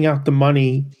loaning out the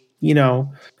money,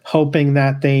 hoping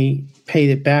that they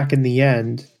paid it back in the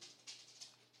end.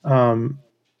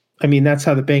 I mean, that's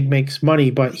how the bank makes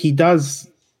money, but he does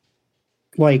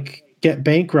get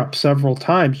bankrupt several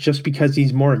times just because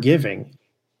he's more giving.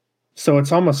 So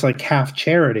it's almost like half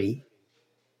charity,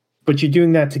 but you're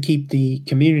doing that to keep the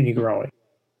community growing.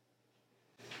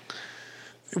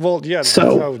 Well, yeah.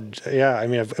 So, I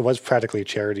mean, it was practically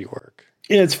charity work.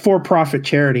 It's for-profit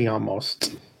charity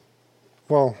almost.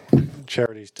 Well,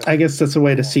 charities. I guess that's a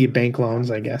way to see bank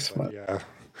loans, I guess. But yeah.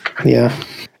 Yeah.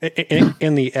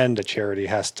 In the end, a charity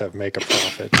has to make a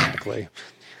profit, technically.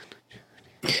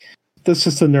 That's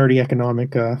just a nerdy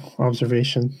economic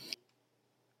observation.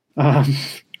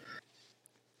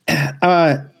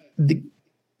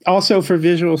 Also for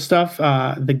visual stuff,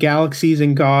 the galaxies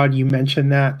in God, you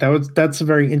mentioned that's a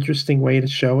very interesting way to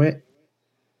show it.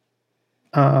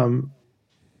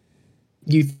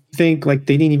 You think they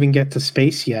didn't even get to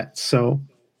space yet, so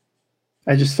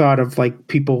I just thought of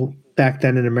people back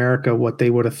then in America, what they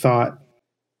would have thought.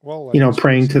 Well,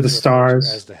 praying to the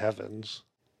stars as the heavens.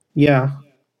 Yeah,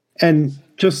 and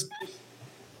just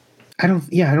I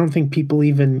don't think people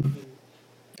even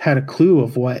had a clue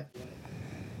of what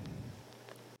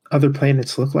other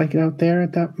planets look like out there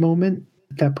at that moment,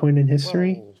 at that point in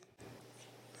history.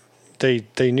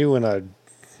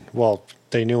 Well,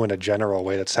 they knew in a general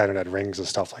way that Saturn had rings and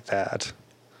stuff like that.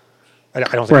 I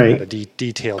don't think they had a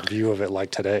detailed view of it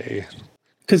like today.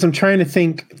 Because I'm trying to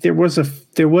think, there was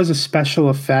a special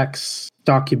effects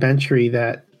documentary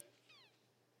that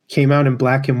came out in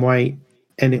black and white,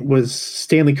 and it was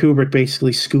Stanley Kubrick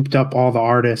basically scooped up all the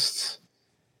artists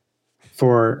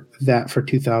for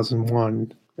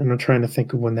 2001. And I'm trying to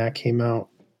think of when that came out.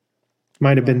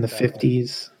 Might have been the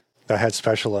 50s. That had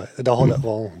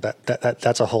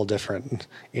that's a whole different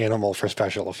animal for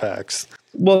special effects.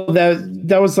 Well,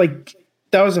 that was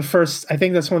the first. I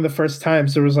think that's one of the first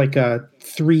times there was almost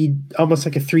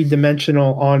like a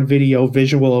 3-dimensional on video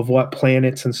visual of what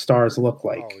planets and stars look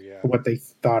like, what they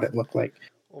thought it looked like.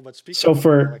 Well, but speaking So of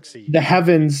for galaxies, the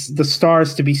heavens, the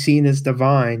stars to be seen as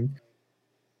divine,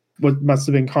 what must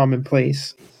have been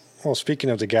commonplace. well, speaking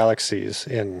of the galaxies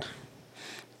in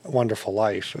Wonderful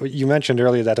Life, you mentioned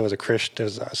earlier that there was a Christian,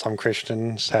 some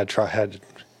Christians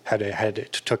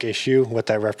took issue with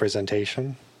that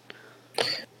representation.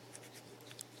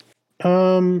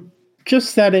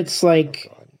 Just that it's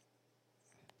like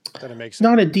That it makes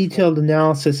not a detailed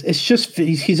analysis. It's just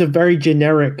he's a very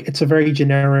generic. It's a very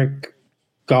generic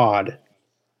God.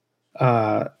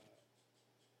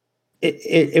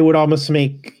 It would almost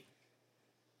make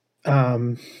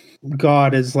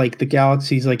God as like the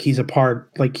galaxies, like he's a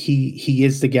part, like he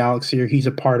is the galaxy, or he's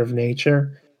a part of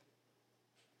nature.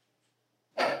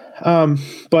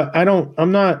 But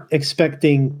I'm not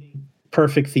expecting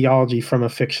perfect theology from a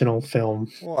fictional film.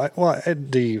 Well,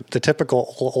 the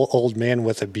typical old man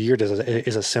with a beard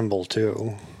is a symbol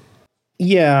too.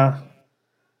 Yeah.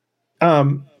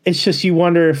 It's just you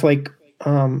wonder if like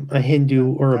a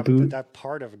Hindu or a Buddha. That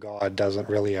part of God doesn't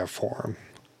really have form.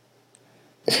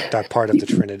 That part of the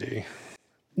Trinity.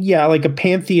 Yeah, like a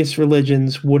pantheist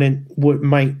religions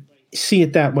might see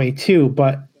it that way too.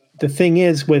 But the thing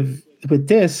is with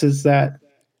this is that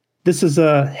this is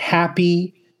a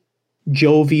happy,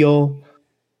 jovial,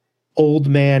 old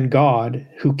man God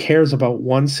who cares about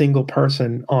one single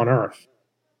person on earth.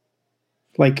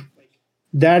 Like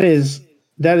that is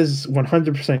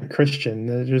 100% Christian.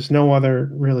 There's no other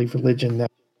really religion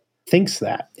that thinks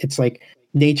that. It's like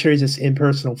nature is this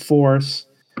impersonal force,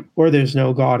 or there's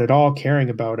no God at all caring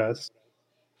about us.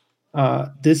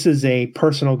 This is a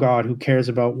personal God who cares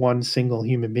about one single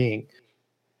human being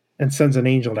and sends an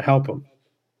angel to help him.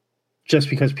 Just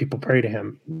because people pray to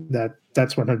him,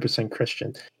 that's 100%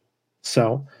 Christian.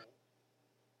 So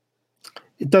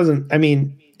it doesn't. I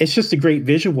mean, it's just a great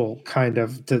visual kind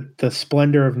of the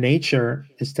splendor of nature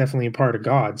is definitely a part of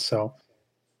God. So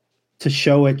to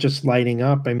show it just lighting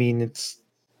up, I mean,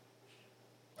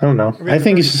 I don't know. I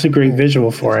think it's just a great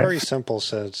visual for it. Very simple.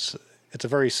 Since it's a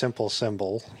very simple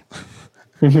symbol.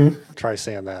 Mm-hmm. Try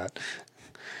saying that.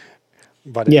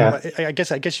 But yeah, I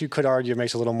guess you could argue it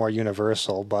makes it a little more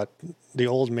universal. But the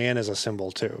old man is a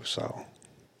symbol too. So,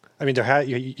 I mean,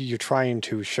 you're trying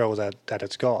to show that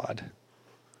it's God.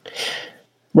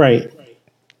 Right.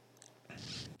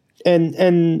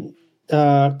 And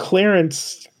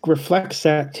Clarence reflects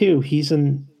that too. He's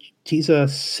a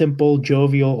simple,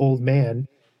 jovial old man.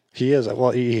 He is. Well,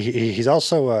 he's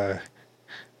also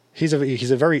he's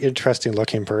a very interesting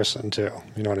looking person too.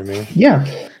 You know what I mean?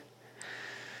 Yeah.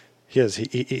 He is.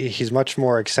 He's much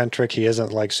more eccentric. He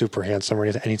isn't like super handsome or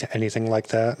anything like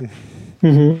that.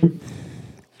 Mm-hmm.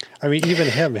 I mean, even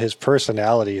his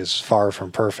personality is far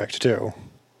from perfect too.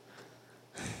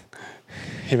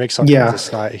 He makes some kinds of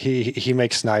snide. He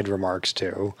makes snide remarks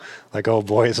too, like, "Oh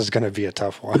boy, this is going to be a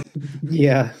tough one."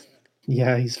 Yeah,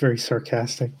 he's very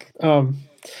sarcastic.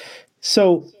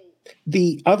 So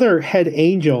the other head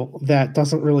angel that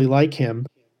doesn't really like him,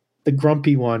 the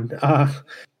grumpy one,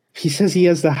 he says he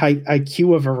has the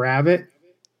IQ of a rabbit,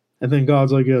 and then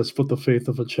God's like, "Yes, put the faith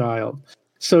of a child."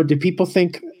 So do people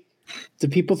think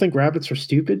rabbits were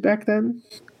stupid back then?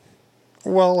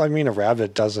 Well, I mean, a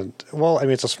rabbit doesn't. Well, I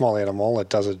mean, it's a small animal. It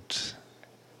doesn't.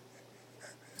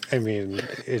 I mean,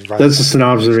 that's just an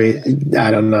observation. I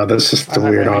don't know. That's just a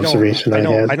weird observation I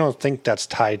had. I don't think that's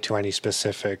tied to any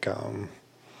specific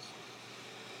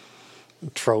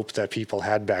trope that people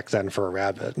had back then for a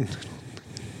rabbit.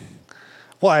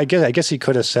 Well, I guess he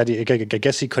could have said. I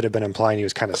guess he could have been implying he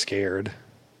was kind of scared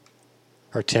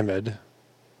or timid,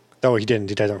 though he didn't.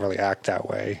 He doesn't really act that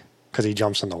way because he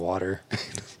jumps in the water.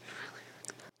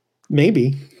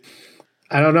 Maybe.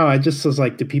 I don't know. I just was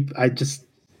like, that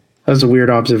was a weird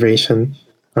observation.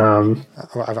 I'm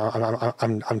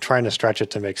trying to stretch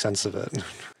it to make sense of it.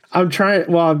 I'm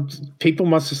trying. Well, people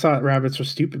must have thought rabbits were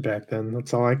stupid back then.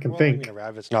 That's all I can think. I mean, a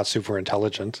rabbit's not super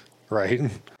intelligent, right?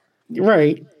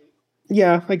 Right.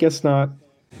 Yeah, I guess not.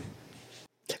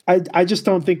 I just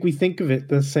don't think we think of it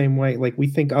the same way. Like we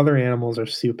think other animals are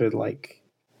stupid, like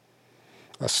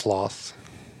a sloth.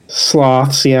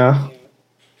 Sloths, yeah.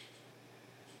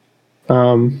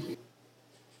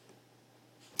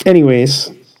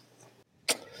 Anyways,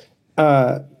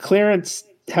 Clarence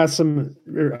has some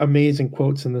amazing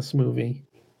quotes in this movie.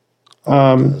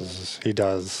 He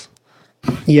does.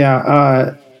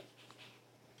 Yeah.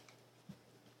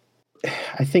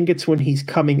 I think it's when he's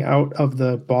coming out of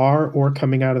the bar or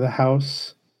coming out of the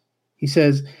house. He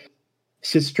says,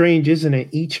 "It's strange, isn't it?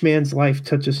 Each man's life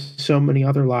touches so many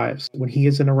other lives. When he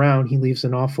isn't around, he leaves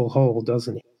an awful hole,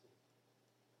 doesn't he?"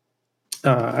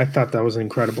 I thought that was an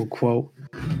incredible quote.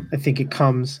 I think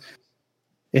it's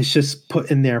just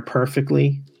put in there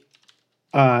perfectly.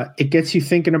 It gets you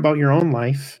thinking about your own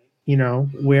life,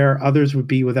 where others would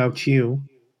be without you.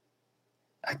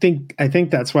 I think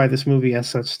that's why this movie has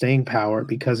such staying power,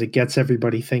 because it gets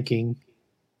everybody thinking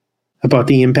about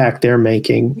the impact they're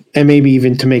making, and maybe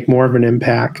even to make more of an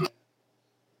impact.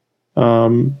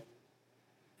 So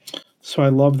I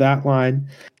love that line.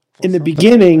 In the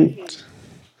beginning,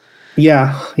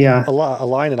 yeah. A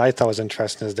line that I thought was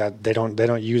interesting is that they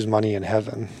don't use money in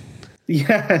heaven.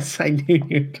 Yes, I knew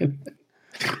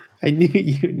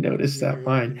you noticed that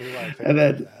line. And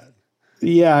then,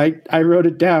 I wrote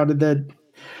it down, and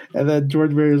then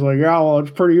George Bailey was like, "Yeah, well,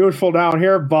 it's pretty useful down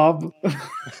here, bub."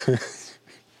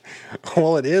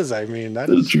 Well, it is. I mean,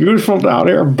 it's useful down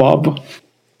here, bub.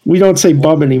 We don't say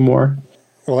bub anymore.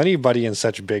 Well, anybody in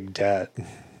such big debt,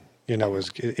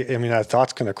 that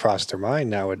thought's going to cross their mind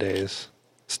nowadays.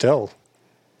 Still,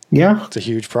 yeah, it's a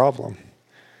huge problem.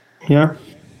 Yeah,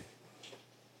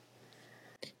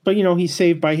 but he's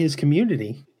saved by his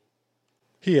community.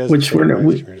 He is, which we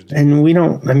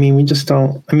don't. I mean, we just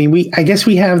don't. I mean, I guess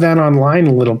we have that online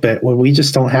a little bit, where we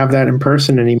just don't have that in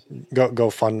person anymore.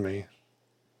 GoFundMe.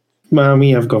 Well, we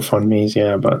have GoFundMes,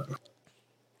 yeah, but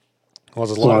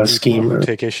there's a lot of people who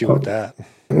take issue with that.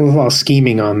 There's a lot of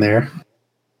scheming on there.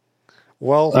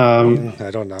 Well,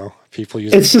 I don't know. People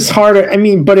use it's just harder. I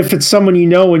mean, but if it's someone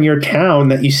in your town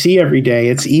that you see every day,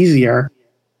 it's easier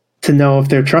to know if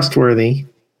they're trustworthy.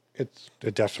 It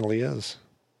definitely is.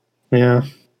 Yeah.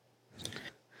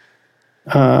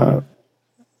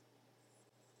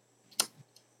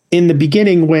 In the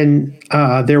beginning, when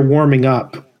they're warming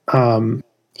up,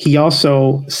 he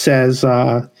also says,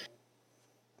 where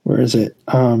is it?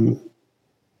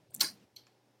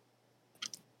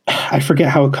 I forget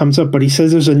how it comes up, but he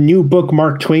says there's a new book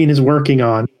Mark Twain is working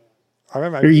on. I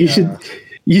remember. You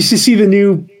should see the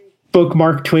new book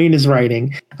Mark Twain is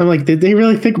writing. I'm like, did they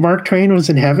really think Mark Twain was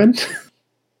in heaven?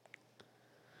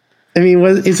 I mean,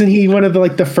 isn't he one of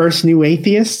the first new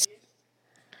atheists?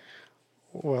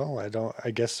 Well,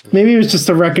 I guess maybe it was just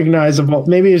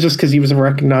maybe it was just because he was a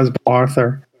recognizable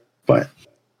author, but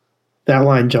that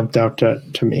line jumped out to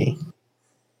me.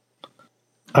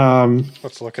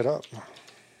 Let's look it up.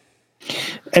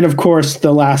 And of course,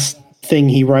 the last thing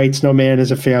he writes, "No man is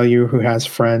a failure who has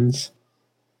friends."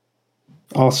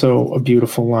 Also a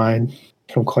beautiful line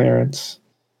from Clarence.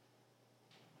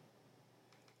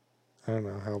 I don't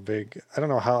know how big. I don't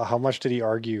know how much did he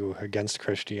argue against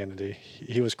Christianity.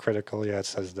 He was critical. Yeah, it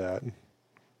says that.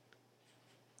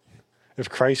 If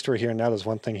Christ were here now, there's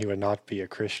one thing he would not be: a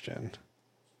Christian.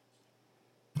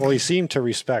 Well, he seemed to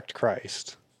respect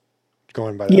Christ.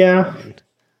 Going by that. Yeah. Point.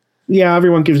 Yeah,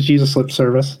 everyone gives Jesus lip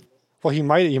service. Well, he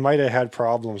might have had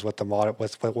problems with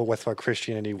with what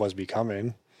Christianity was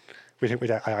becoming.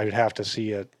 I'd have to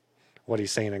see it, what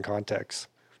he's saying in context.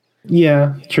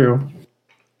 Yeah, true.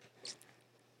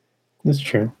 That's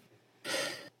true.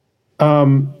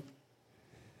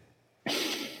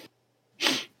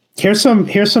 Here's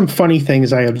some funny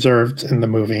things I observed in the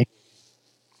movie.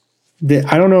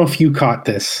 I don't know if you caught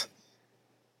this,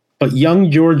 but young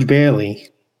George Bailey,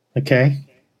 okay?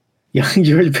 Young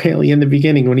George Bailey in the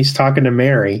beginning, when he's talking to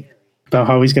Mary about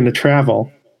how he's going to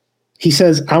travel, he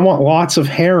says, "I want lots of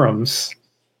harems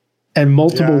and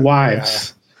multiple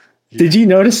wives." Yeah. Did you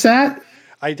notice that?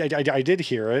 I did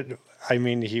hear it. I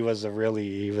mean, he was a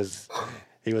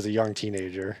young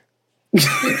teenager.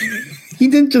 He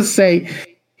didn't just say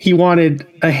he wanted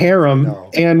a harem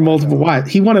and multiple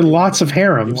wives. He wanted lots of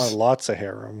harems. He wanted lots of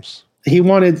harems. He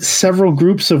wanted several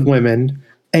groups of women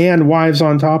and wives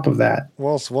on top of that.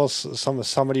 Well,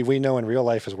 somebody we know in real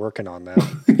life is working on that.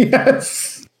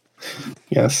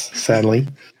 Yes, sadly.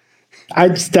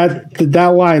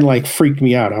 That line freaked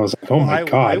me out. I was like, "Oh my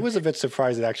God." I was a bit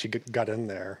surprised it actually got in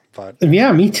there, but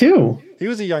yeah, me too. He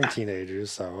was a young teenager,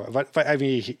 so but I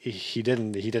mean he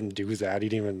didn't do that. He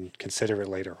didn't even consider it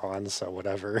later on, so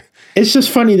whatever. It's just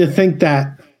funny to think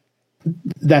that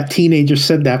teenager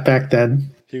said that back then.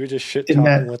 He was just shit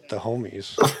talking with the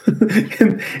homies.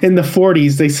 in the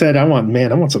 40s, they said, I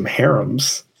want some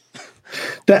harems."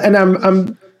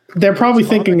 They're probably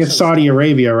thinking of Saudi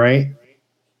Arabia, right?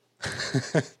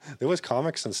 There was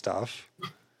comics and stuff.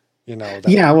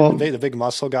 The big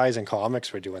muscle guys in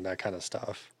comics were doing that kind of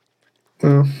stuff.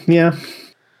 Yeah.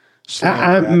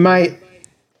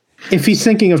 If he's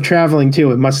thinking of traveling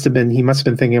too, he must have been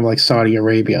thinking of Saudi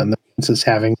Arabia and the princes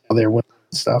having all their women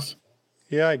and stuff.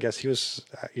 Yeah, I guess he was.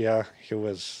 He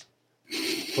was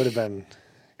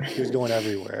going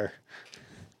everywhere.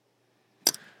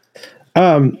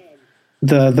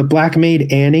 The black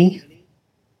maid Annie,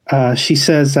 she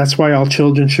says that's why all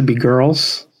children should be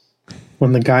girls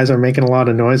when the guys are making a lot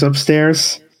of noise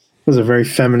upstairs. was a very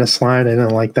feminist line. I didn't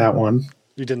like that one.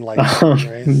 You didn't like that one,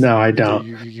 right? No, I don't.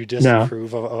 You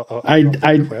disapprove of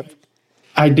the quip?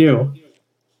 I do.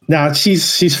 Now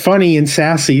she's funny and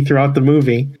sassy throughout the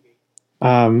movie.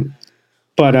 But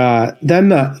then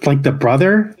the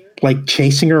brother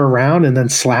chasing her around and then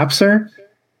slaps her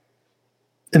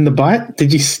in the butt.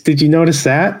 Did you notice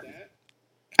that?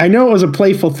 I know it was a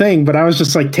playful thing, but I was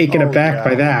just taken aback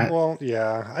by that. Well,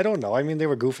 yeah, I don't know. I mean, they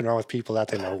were goofing around with people that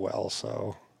they know well,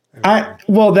 so.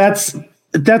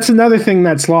 That's another thing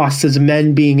that's lost is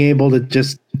men being able to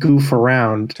just goof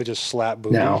around. To just slap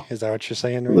booty. No. Is that what you're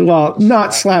saying? Right? Well,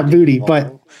 not slap booty,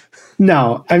 but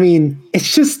no. I mean,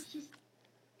 it's just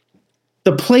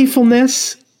the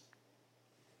playfulness.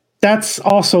 That's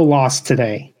also lost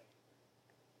today.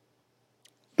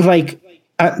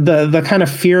 The kind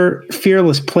of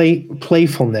fearless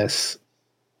playfulness.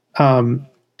 I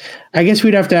guess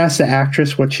we'd have to ask the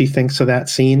actress what she thinks of that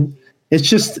scene. It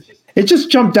just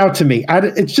jumped out to me.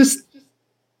 It's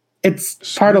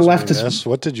part of leftist.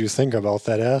 What did you think about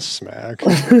that ass smack?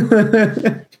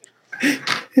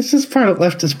 It's just part of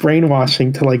leftist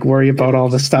brainwashing to worry about all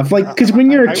this stuff. Because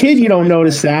when you're a kid, you don't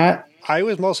notice that. I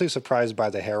was mostly surprised by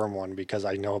the harem one because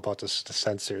I know about the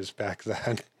censors back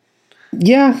then.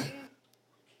 Yeah.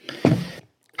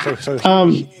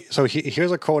 So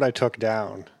here's a quote I took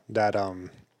down that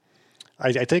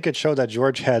I think it showed that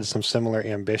George had some similar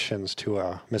ambitions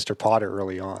to Mr. Potter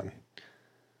early on.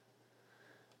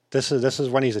 This is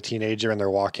when he's a teenager and they're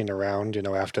walking around,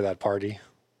 after that party.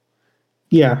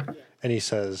 Yeah. And he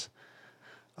says,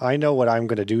 I know what I'm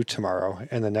going to do tomorrow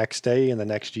and the next day and the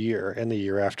next year and the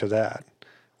year after that,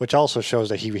 which also shows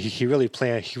that he really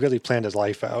planned his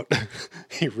life out.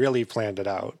 He really planned it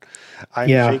out. I'm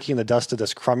shaking the dust of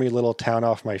this crummy little town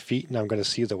off my feet and I'm going to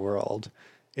see the world.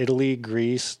 Italy,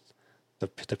 Greece, the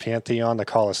Pantheon, the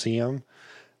Colosseum.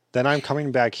 Then I'm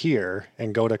coming back here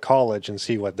and go to college and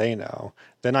see what they know.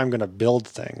 Then I'm going to build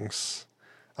things.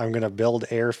 I'm going to build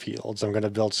airfields. I'm going to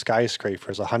build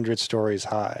skyscrapers 100 stories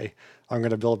high. I'm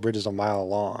going to build bridges a mile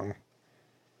long.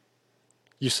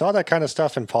 You saw that kind of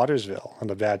stuff in Pottersville on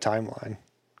the Bad Timeline.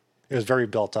 It was very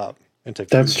built up into.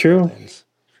 That's true. Things.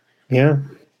 Yeah,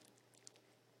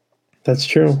 that's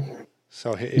true.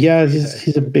 So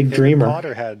he's a big dreamer.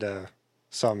 Potter had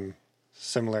some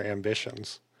similar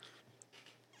ambitions.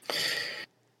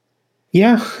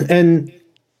 Yeah, and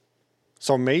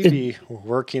so maybe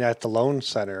working at the loan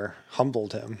center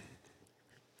humbled him.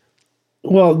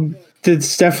 Well,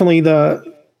 it's definitely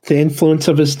the influence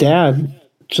of his dad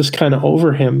just kind of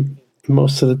over him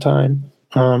most of the time.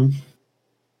 And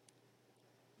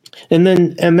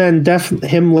then definitely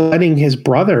him letting his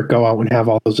brother go out and have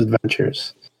all those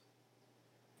adventures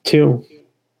too.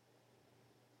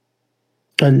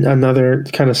 And another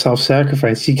kind of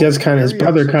self-sacrifice. He does kind of, his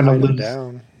brother kind of lives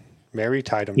down. Mary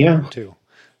tied him down too.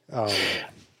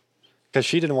 Because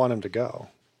she didn't want him to go.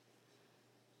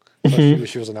 So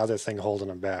she was another thing holding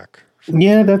him back.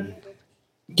 And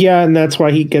that's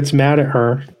why he gets mad at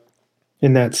her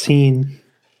in that scene.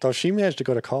 Though she managed to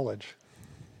go to college.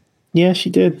 Yeah, she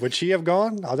did. Would she have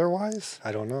gone otherwise?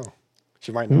 I don't know.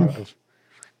 She might not have.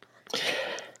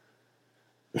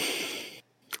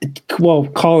 Well,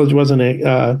 college wasn't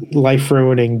a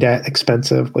life-ruining, debt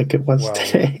expensive like it was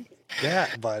today. Yeah,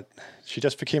 but she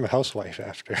just became a housewife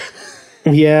after.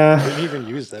 Yeah. Didn't even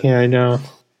use that. Yeah, I know.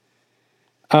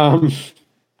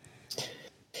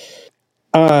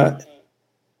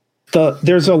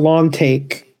 There's a long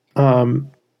take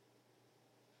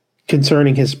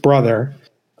concerning his brother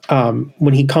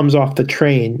when he comes off the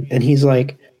train and he's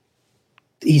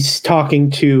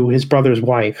talking to his brother's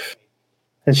wife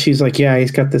and she's like, yeah, he's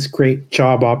got this great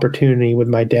job opportunity with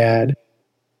my dad.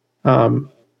 And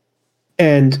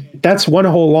that's one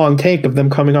whole long take of them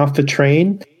coming off the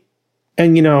train.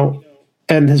 And,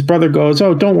 and his brother goes,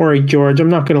 oh, don't worry, George, I'm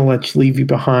not going to leave you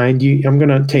behind. I'm going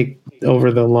to take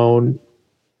over the loan,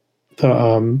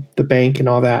 the bank and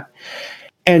all that.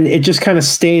 And it just kind of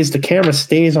the camera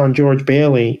stays on George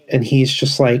Bailey. And he's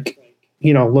just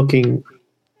looking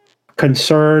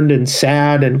concerned and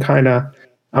sad and kind of,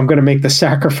 I'm going to make the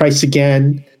sacrifice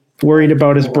again, worried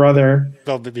about his brother.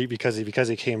 Well, because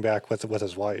he came back with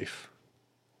his wife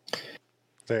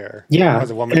there. Yeah.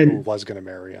 The woman who was going to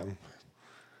marry him.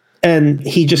 And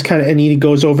he just he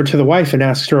goes over to the wife and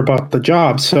asks her about the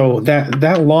job. So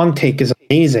that long take is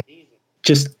amazing.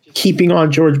 Just keeping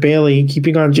on George Bailey,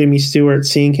 keeping on Jimmy Stewart,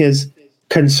 seeing his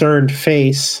concerned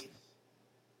face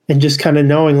and just kind of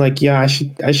knowing I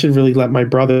should really let my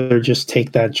brother just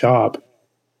take that job.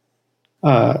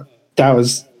 That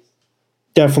was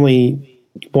definitely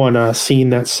one scene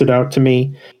that stood out to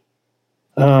me.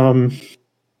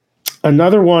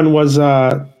 Another one was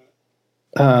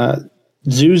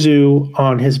Zuzu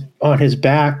on his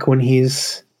back when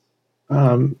he's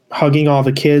hugging all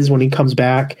the kids when he comes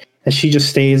back, and she just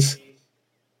stays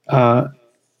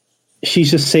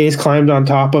climbed on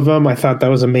top of him. I thought that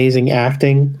was amazing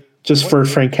acting just for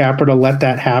Frank Capra to let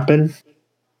that happen.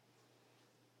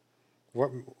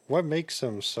 What makes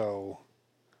him so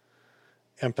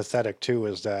empathetic too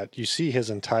is that you see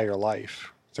his entire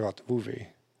life throughout the movie.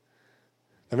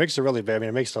 It makes it really bad. I mean,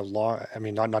 it makes a long. I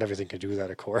mean, not everything can do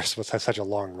that, of course, with such a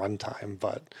long runtime.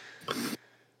 But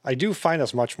I do find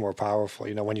us much more powerful.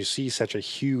 You know, when you see such a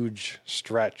huge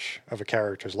stretch of a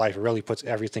character's life, it really puts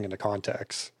everything into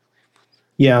context.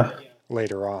 Yeah.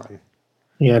 Later on.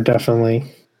 Yeah,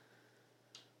 definitely.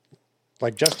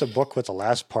 Like just the book with the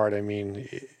last part. I mean,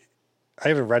 I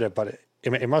haven't read it, but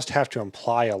it must have to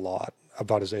imply a lot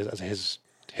about his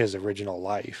original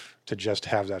life to just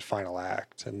have that final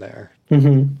act in there.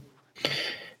 Mm-hmm.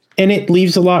 And it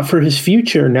leaves a lot for his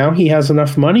future. Now he has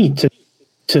enough money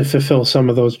to fulfill some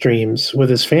of those dreams with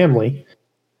his family.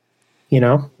 You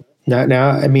know,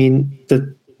 now I mean,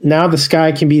 now the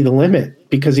sky can be the limit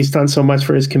because he's done so much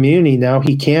for his community. Now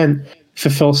he can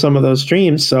fulfill some of those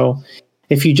dreams. So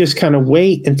if you just kind of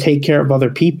wait and take care of other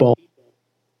people,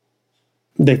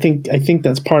 I think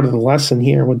that's part of the lesson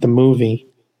here with the movie.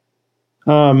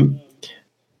 One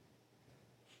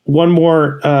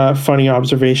more funny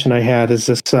observation I had is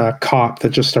this cop that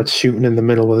just starts shooting in the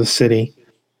middle of the city.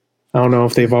 I don't know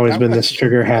if they've always been this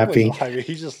trigger happy.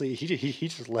 He just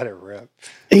let it rip.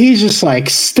 He's just like,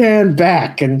 stand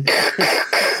back. And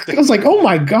I was like, oh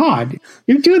my God,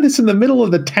 you're doing this in the middle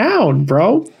of the town,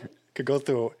 bro. Could go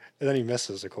through, and then he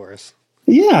misses, of course.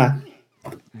 Yeah.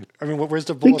 I mean, where's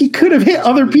the bullet? Like he could have hit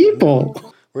other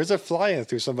people. Where's it flying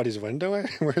through somebody's window?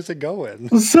 Where's it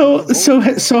going? So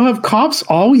have cops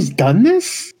always done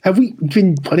this? Have we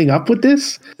been putting up with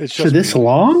this for this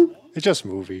long? It's just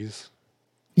movies.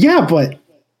 Yeah, but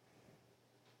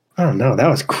I don't know. That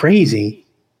was crazy.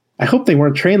 I hope they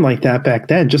weren't trained like that back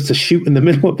then, just to shoot in the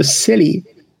middle of the city.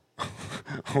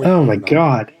 Oh my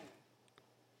God.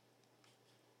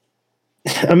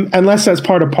 Unless that's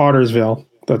part of Pottersville,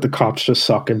 that the cops just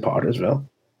suck in Pottersville.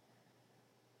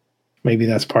 Maybe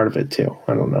that's part of it too.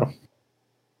 I don't know.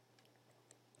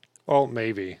 Well,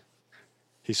 maybe.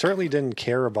 He certainly didn't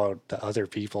care about the other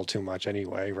people too much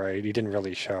anyway, right? He didn't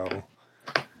really show.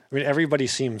 I mean, everybody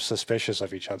seems suspicious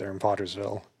of each other in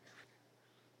Pottersville.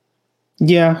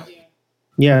 Yeah.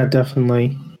 Yeah,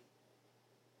 definitely.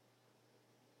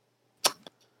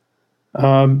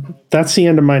 That's the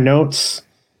end of my notes.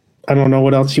 I don't know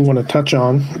what else you want to touch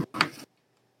on.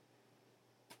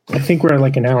 I think we're at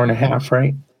like an hour and a half,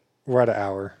 right? We're at an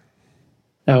hour.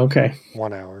 Oh, okay.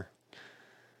 1 hour.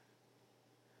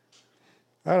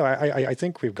 I don't know. I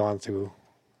think we've gone through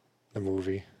the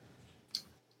movie.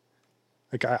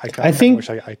 Like I think wish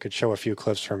I could show a few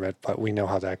clips from it, but we know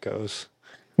how that goes.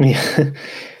 Yeah.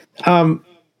 I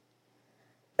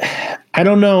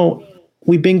don't know.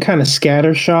 We've been kind of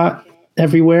scattershot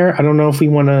everywhere. I don't know if we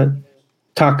want to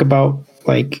talk about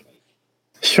like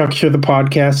structure the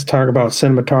podcast, talk about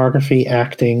cinematography,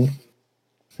 acting,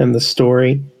 and the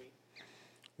story.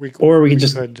 We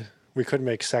could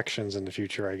make sections in the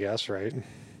future, I guess, right?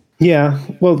 Yeah.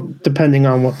 Well, depending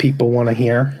on what people want to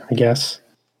hear, I guess.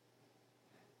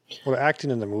 Well, the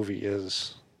acting in the movie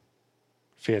is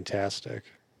fantastic.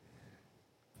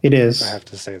 It is. I have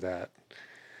to say that.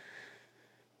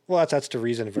 Well, that's the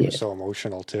reason it was so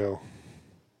emotional too.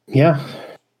 Yeah.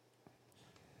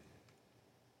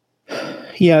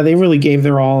 Yeah, they really gave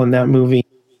their all in that movie.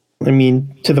 I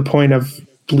mean, to the point of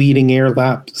bleeding air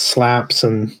slaps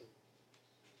and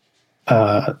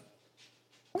the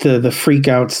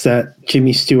freakouts that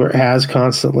Jimmy Stewart has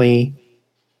constantly.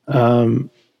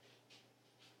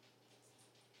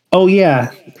 Oh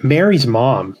yeah, Mary's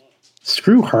mom.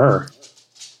 Screw her.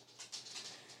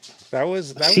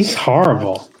 She's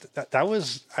horrible. That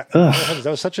was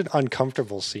such an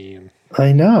uncomfortable scene.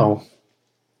 I know.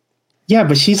 Yeah,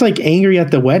 but she's like angry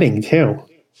at the wedding too.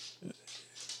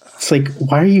 It's like,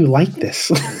 why are you like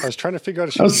this? I was trying to figure out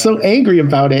if I was so angry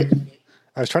about it.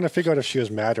 I was trying to figure out if she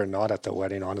was mad or not at the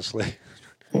wedding, honestly.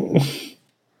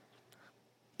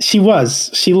 She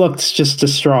was. She looked just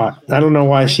distraught. I don't know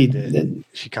why she did.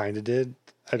 She kind of did.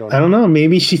 I don't know.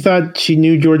 Maybe she thought she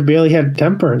knew George Bailey had a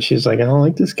temper, and she's like, I don't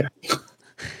like this guy.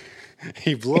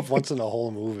 He blew up once in the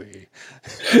whole movie.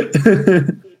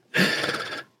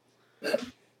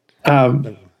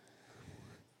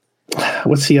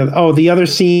 What's the other? Oh, the other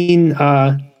scene.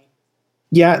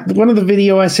 Yeah, one of the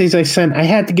video essays I sent, I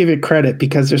had to give it credit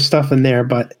because there's stuff in there,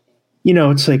 but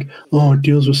it's like, oh, it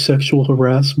deals with sexual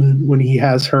harassment when he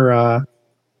has her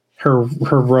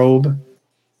robe,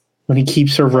 when he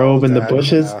keeps her robe in the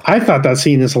bushes. Yeah. I thought that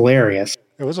scene is hilarious.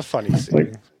 It was a funny scene.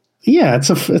 Like, yeah, it's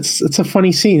a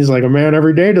funny scene. He's like, a man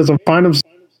every day doesn't find him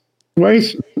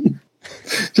situation.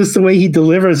 Just the way he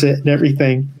delivers it and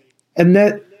everything. And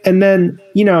then,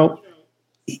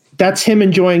 that's him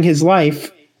enjoying his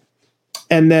life.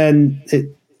 And then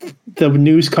the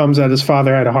news comes that his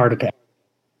father had a heart attack.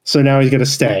 So now he's going to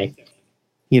stay,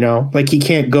 like he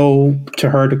can't go to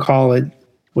her to college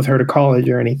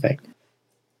or anything.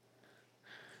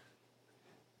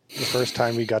 The first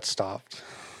time we got stopped.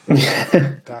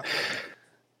 I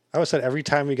always said every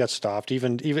time we got stopped,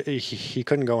 even he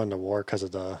couldn't go into war because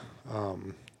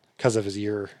of his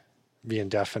ear being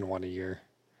deaf in 1 year.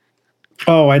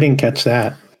 Oh, I didn't catch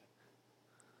that.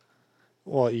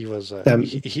 Well, he was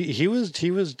he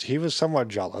was somewhat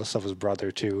jealous of his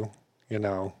brother too,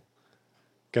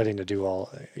 getting to do all,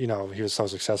 he was so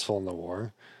successful in the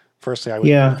war.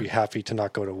 Personally, I would be happy to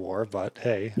not go to war, but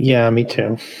hey. Yeah, me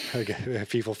too.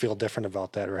 People feel different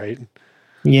about that, right?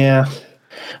 Yeah.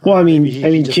 Well, I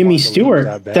mean, Jimmy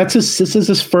Stewart, this is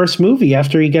his first movie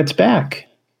after he gets back.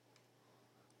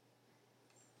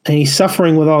 And he's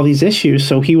suffering with all these issues,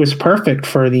 so he was perfect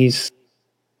for these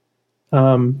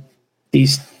temper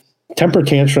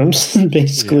tantrums,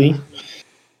 basically.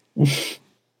 Yeah.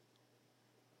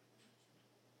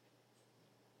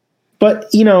 But,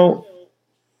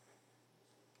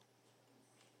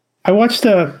 I watched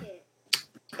a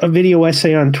video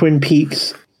essay on Twin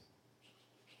Peaks,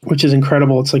 which is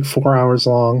incredible. It's like 4 hours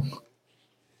long.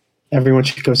 Everyone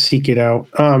should go seek it out.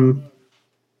 I'm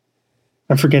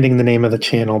forgetting the name of the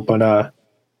channel, but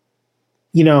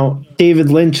David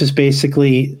Lynch is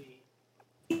basically,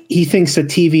 he thinks that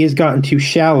TV has gotten too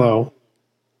shallow.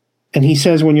 And he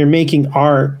says when you're making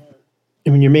art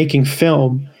and when you're making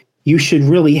film, you should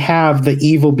really have the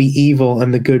evil be evil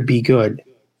and the good be good.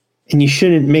 And you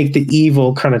shouldn't make the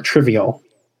evil kind of trivial.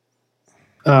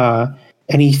 And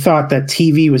he thought that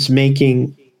TV was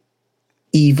making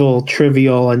evil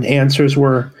trivial, and answers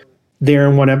were there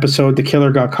in one episode. The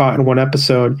killer got caught in one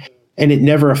episode, and it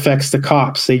never affects the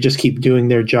cops. They just keep doing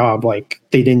their job. Like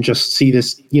they didn't just see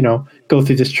this, go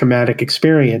through this traumatic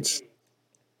experience.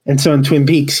 And so in Twin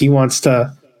Peaks, he wants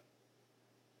to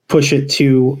push it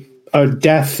to a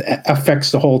death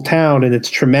affects the whole town and it's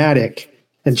traumatic,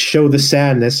 and show the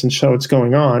sadness and show what's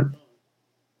going on.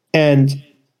 And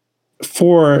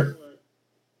for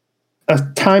a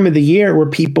time of the year where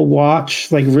people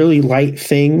watch like really light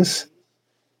things,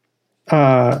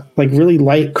 like really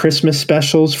light Christmas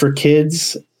specials for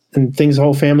kids and things the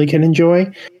whole family can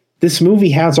enjoy, this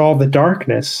movie has all the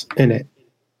darkness in it.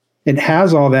 It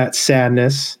has all that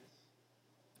sadness,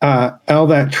 all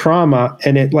that trauma,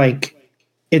 and it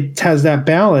has that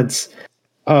balance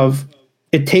of,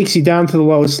 it takes you down to the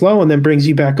lowest low and then brings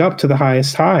you back up to the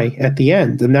highest high at the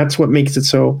end. And that's what makes it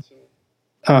so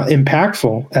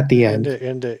impactful at the end.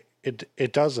 And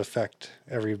it does affect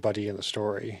everybody in the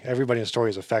story. Everybody in the story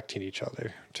is affecting each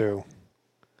other too.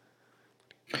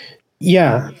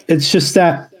 Yeah. It's just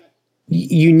that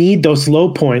you need those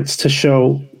low points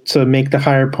to make the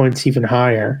higher points even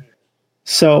higher.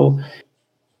 So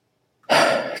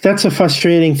that's a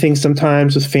frustrating thing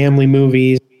sometimes with family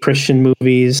movies, Christian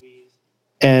movies,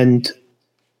 and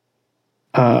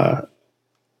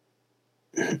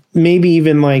maybe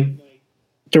even like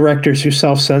directors who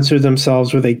self-censor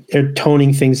themselves, where they're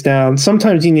toning things down.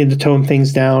 Sometimes you need to tone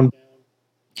things down.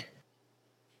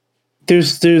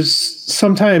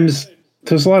 Sometimes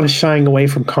there's a lot of shying away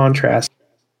from contrast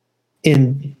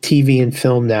in TV and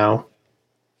film now,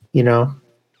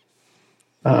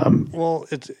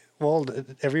 Well,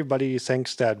 everybody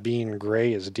thinks that being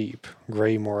gray is deep.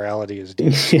 Gray morality is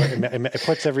deep. It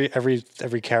puts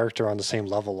every character on the same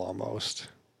level almost.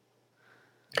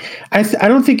 I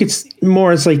don't think it's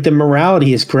more as like the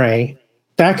morality is gray.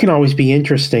 That can always be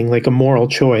interesting, like a moral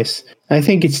choice. I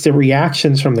think it's the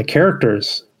reactions from the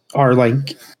characters are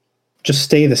like just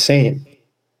stay the same.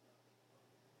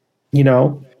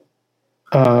 Well,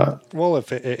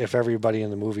 if everybody in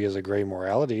the movie is a gray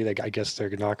morality, I guess they're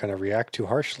not going to react too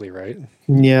harshly, right?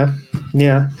 Yeah.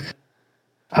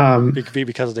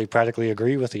 Because they practically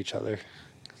agree with each other.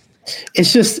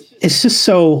 It's just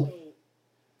so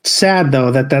sad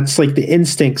though that's like the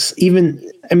instincts.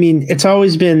 It's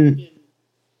always been,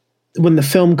 when the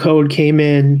film code came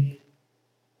in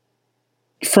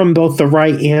from both the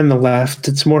right and the left,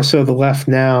 it's more so the left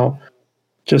now.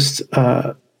 Just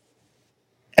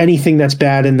anything that's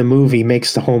bad in the movie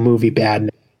makes the whole movie bad.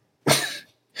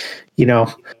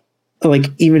 Like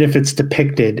even if it's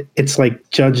depicted, it's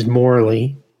like judged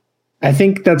morally. I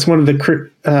think that's one of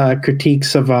the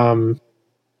critiques of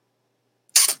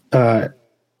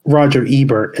Roger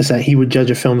Ebert, is that he would judge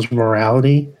a film's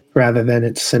morality rather than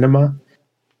its cinema.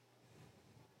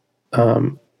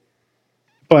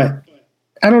 But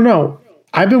I don't know.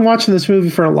 I've been watching this movie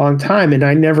for a long time, and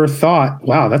I never thought,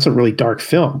 wow, that's a really dark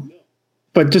film.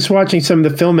 But just watching some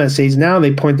of the film essays now,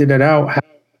 they pointed it out, how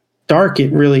dark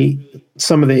it really,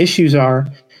 some of the issues are,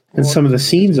 and some of the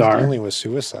scenes are. Dealing with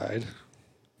suicide.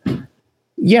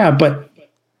 Yeah, but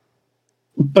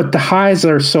the highs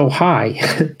are so high,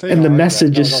 and the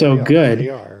message is so good. They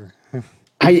are.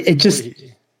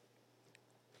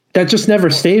 That just never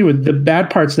stayed with, the bad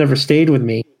parts never stayed with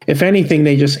me. If anything,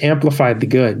 they just amplified the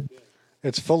good.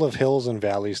 It's full of hills and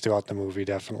valleys throughout the movie,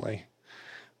 definitely.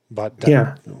 But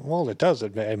well, it does.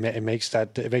 It makes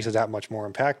it that much more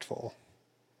impactful.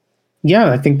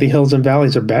 Yeah, I think the hills and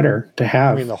valleys are better to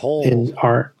have. I mean, the whole in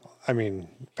art. I mean,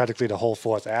 practically the whole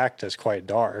fourth act is quite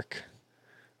dark.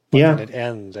 But then it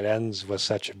ends with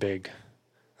such a big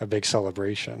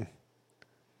celebration.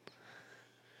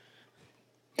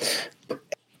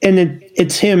 And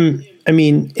it's him. I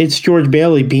mean, it's George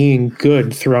Bailey being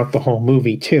good throughout the whole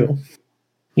movie too.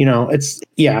 You know, it's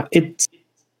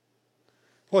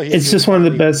just one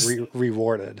of the best.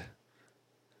 Rewarded.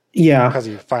 Yeah, because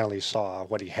he finally saw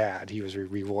what he had. He was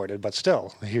rewarded, but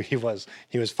still, he was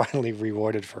finally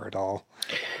rewarded for it all.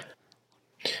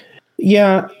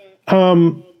 Yeah,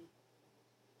 that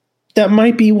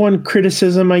might be one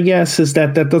criticism, I guess, is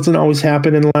that doesn't always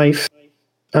happen in life.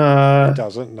 It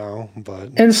doesn't, no,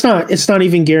 but and it's not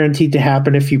even guaranteed to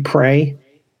happen if you pray.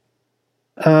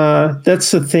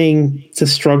 That's the thing to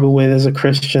struggle with as a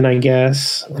Christian, I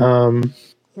guess.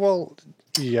 Well,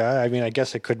 yeah, I mean, I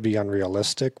guess it could be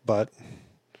unrealistic, but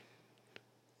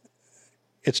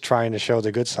it's trying to show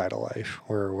the good side of life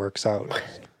where it works out.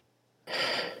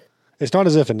 It's not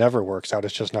as if it never works out.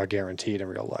 It's just not guaranteed in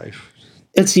real life.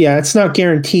 It's not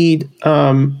guaranteed.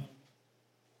 But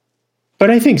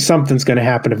I think something's going to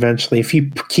happen eventually. If you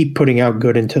keep putting out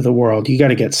good into the world, you got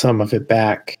to get some of it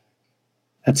back.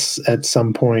 At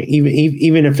some point,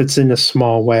 even if it's in a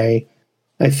small way.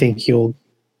 I think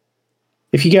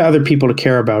if you get other people to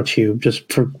care about you just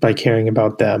by caring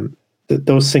about them,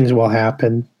 those things will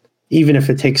happen, even if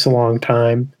it takes a long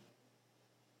time.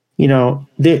 You know,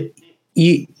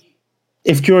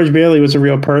 if George Bailey was a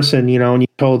real person, you know, and you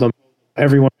told him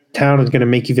everyone in town is going to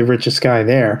make you the richest guy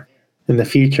there in the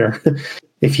future,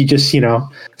 if you just, you know,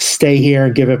 stay here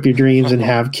and give up your dreams and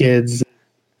have kids,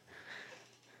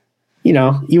 you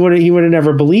know, he would have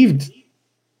never believed.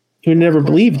 He would never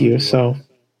believed you. So,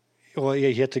 well, yeah,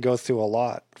 he had to go through a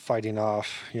lot fighting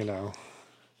off Mr.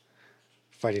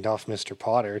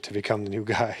 Potter to become the new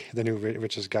guy, the new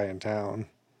richest guy in town.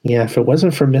 Yeah, if it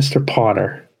wasn't for Mr.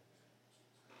 Potter,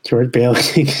 George Bailey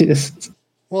exists.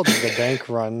 Well, the bank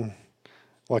run.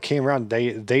 Well, it came around.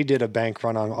 They did a bank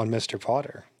run on Mr.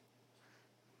 Potter.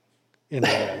 In the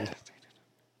end.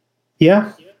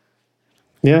 Yeah.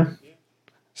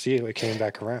 See, it came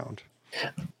back around.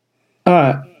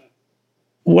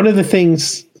 One of the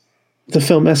things the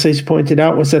film essays pointed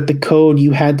out was that the code,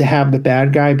 you had to have the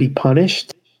bad guy be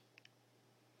punished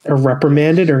or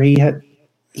reprimanded, or he had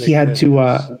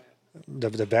to.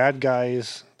 The bad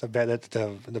guys,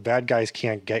 the bad guys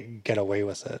can't get away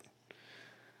with it.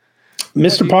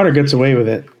 Mr. Potter gets away with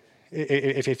it.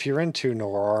 If you're into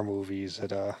noir movies,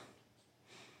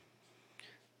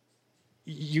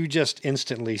 you just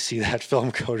instantly see that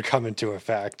film code come into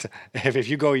effect. If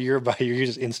you go year by year, you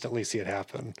just instantly see it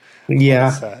happen.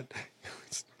 Yeah.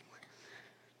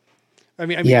 I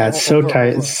mean, yeah, it's so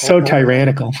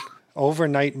tyrannical.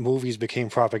 Overnight, movies became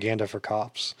propaganda for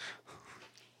cops.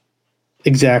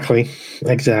 Exactly.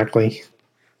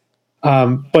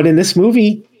 But in this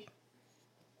movie,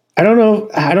 I don't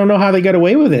know how they got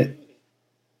away with it.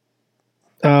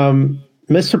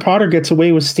 Mr. Potter gets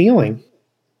away with stealing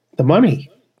the money.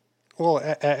 Well,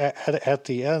 at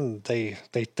the end, they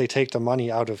take the money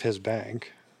out of his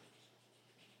bank.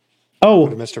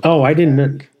 I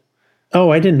didn't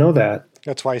know that.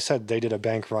 That's why I said they did a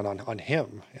bank run on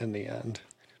him in the end.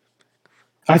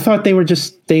 I thought it was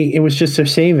just their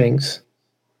savings.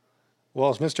 Well,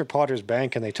 it's Mr. Potter's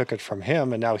bank, and they took it from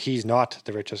him, and now he's not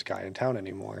the richest guy in town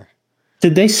anymore.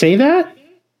 Did they say that?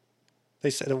 They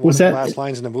said one of the last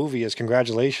lines in the movie is,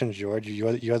 "Congratulations, George!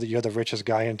 You're the richest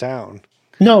guy in town."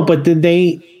 No, but did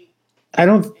they?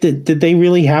 Did they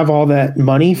really have all that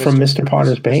money from Mr.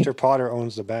 Potter's bank? Mr. Potter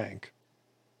owns the bank.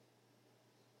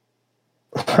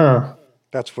 Huh.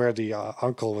 That's where the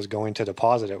uncle was going to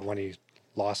deposit it when he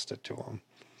lost it to him.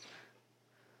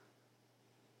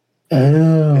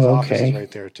 Oh, office is okay.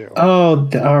 right there too. Oh,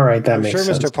 all right, that I'm makes sure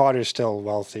sense. Mr. Potter's still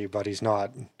wealthy, but he's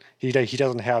not. He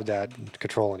doesn't have that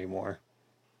control anymore.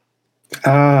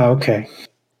 Ah, okay.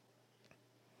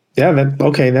 Yeah,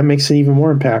 that makes it even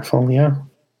more impactful. Yeah.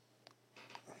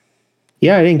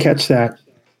 Yeah, I didn't catch that.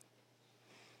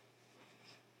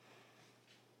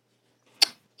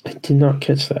 I did not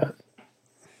catch that.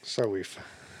 So I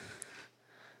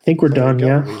think we're done.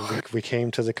 Yeah. We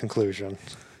came to the conclusion.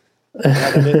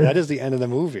 Yeah, that is the end of the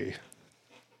movie.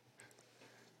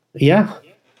 Yeah,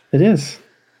 it is.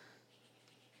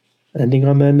 Ending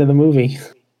on the end of the movie.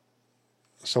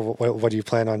 So what do you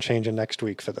plan on changing next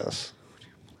week for this?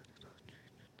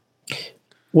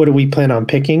 What do we plan on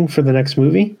picking for the next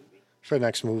movie? For the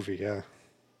next movie, yeah.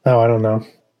 Oh, I don't know.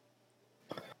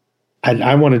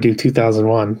 I want to do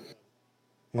 2001.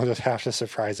 We'll just have to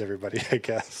surprise everybody, I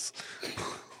guess.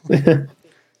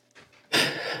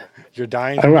 You're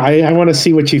dying. I want to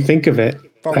see what you think of it.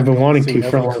 But I've been wanting to to every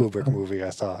for a Kubrick movie,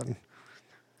 I thought.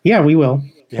 Yeah, we will.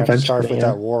 You have to start with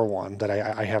that war one that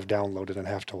I have downloaded and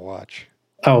have to watch.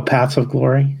 Oh, Paths of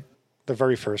Glory? The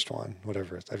very first one,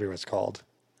 whatever it's called.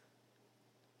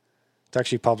 It's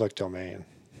actually public domain.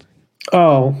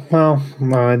 Oh, well,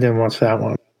 no, I didn't watch that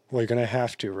one. Well, you're going to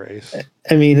have to, Race.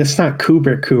 I mean, it's not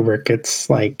Kubrick. It's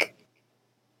like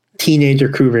teenager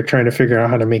Kubrick trying to figure out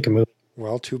how to make a movie.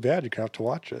 Well, too bad. You're going to have to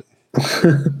watch it.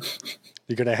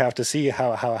 You're going to have to see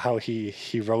how he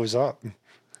rose up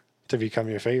to become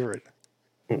your favorite.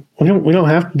 We don't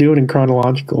have to do it in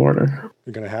chronological order.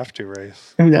 You're going to have to,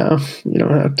 Race. No, you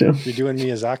don't have to. You're doing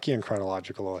Miyazaki in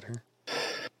chronological order.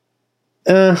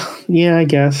 Yeah, I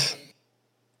guess.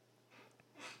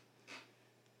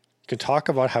 You can talk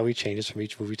about how he changes from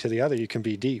each movie to the other. You can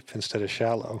be deep instead of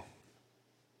shallow.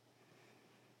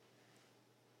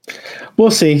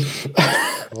 We'll see.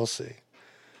 We'll see.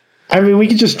 I mean, we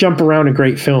could just jump around in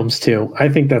great films too. I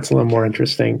think that's a little more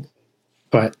interesting.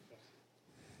 But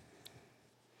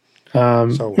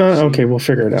okay, we'll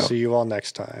figure it out. See you all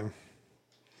next time.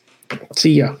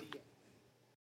 See ya.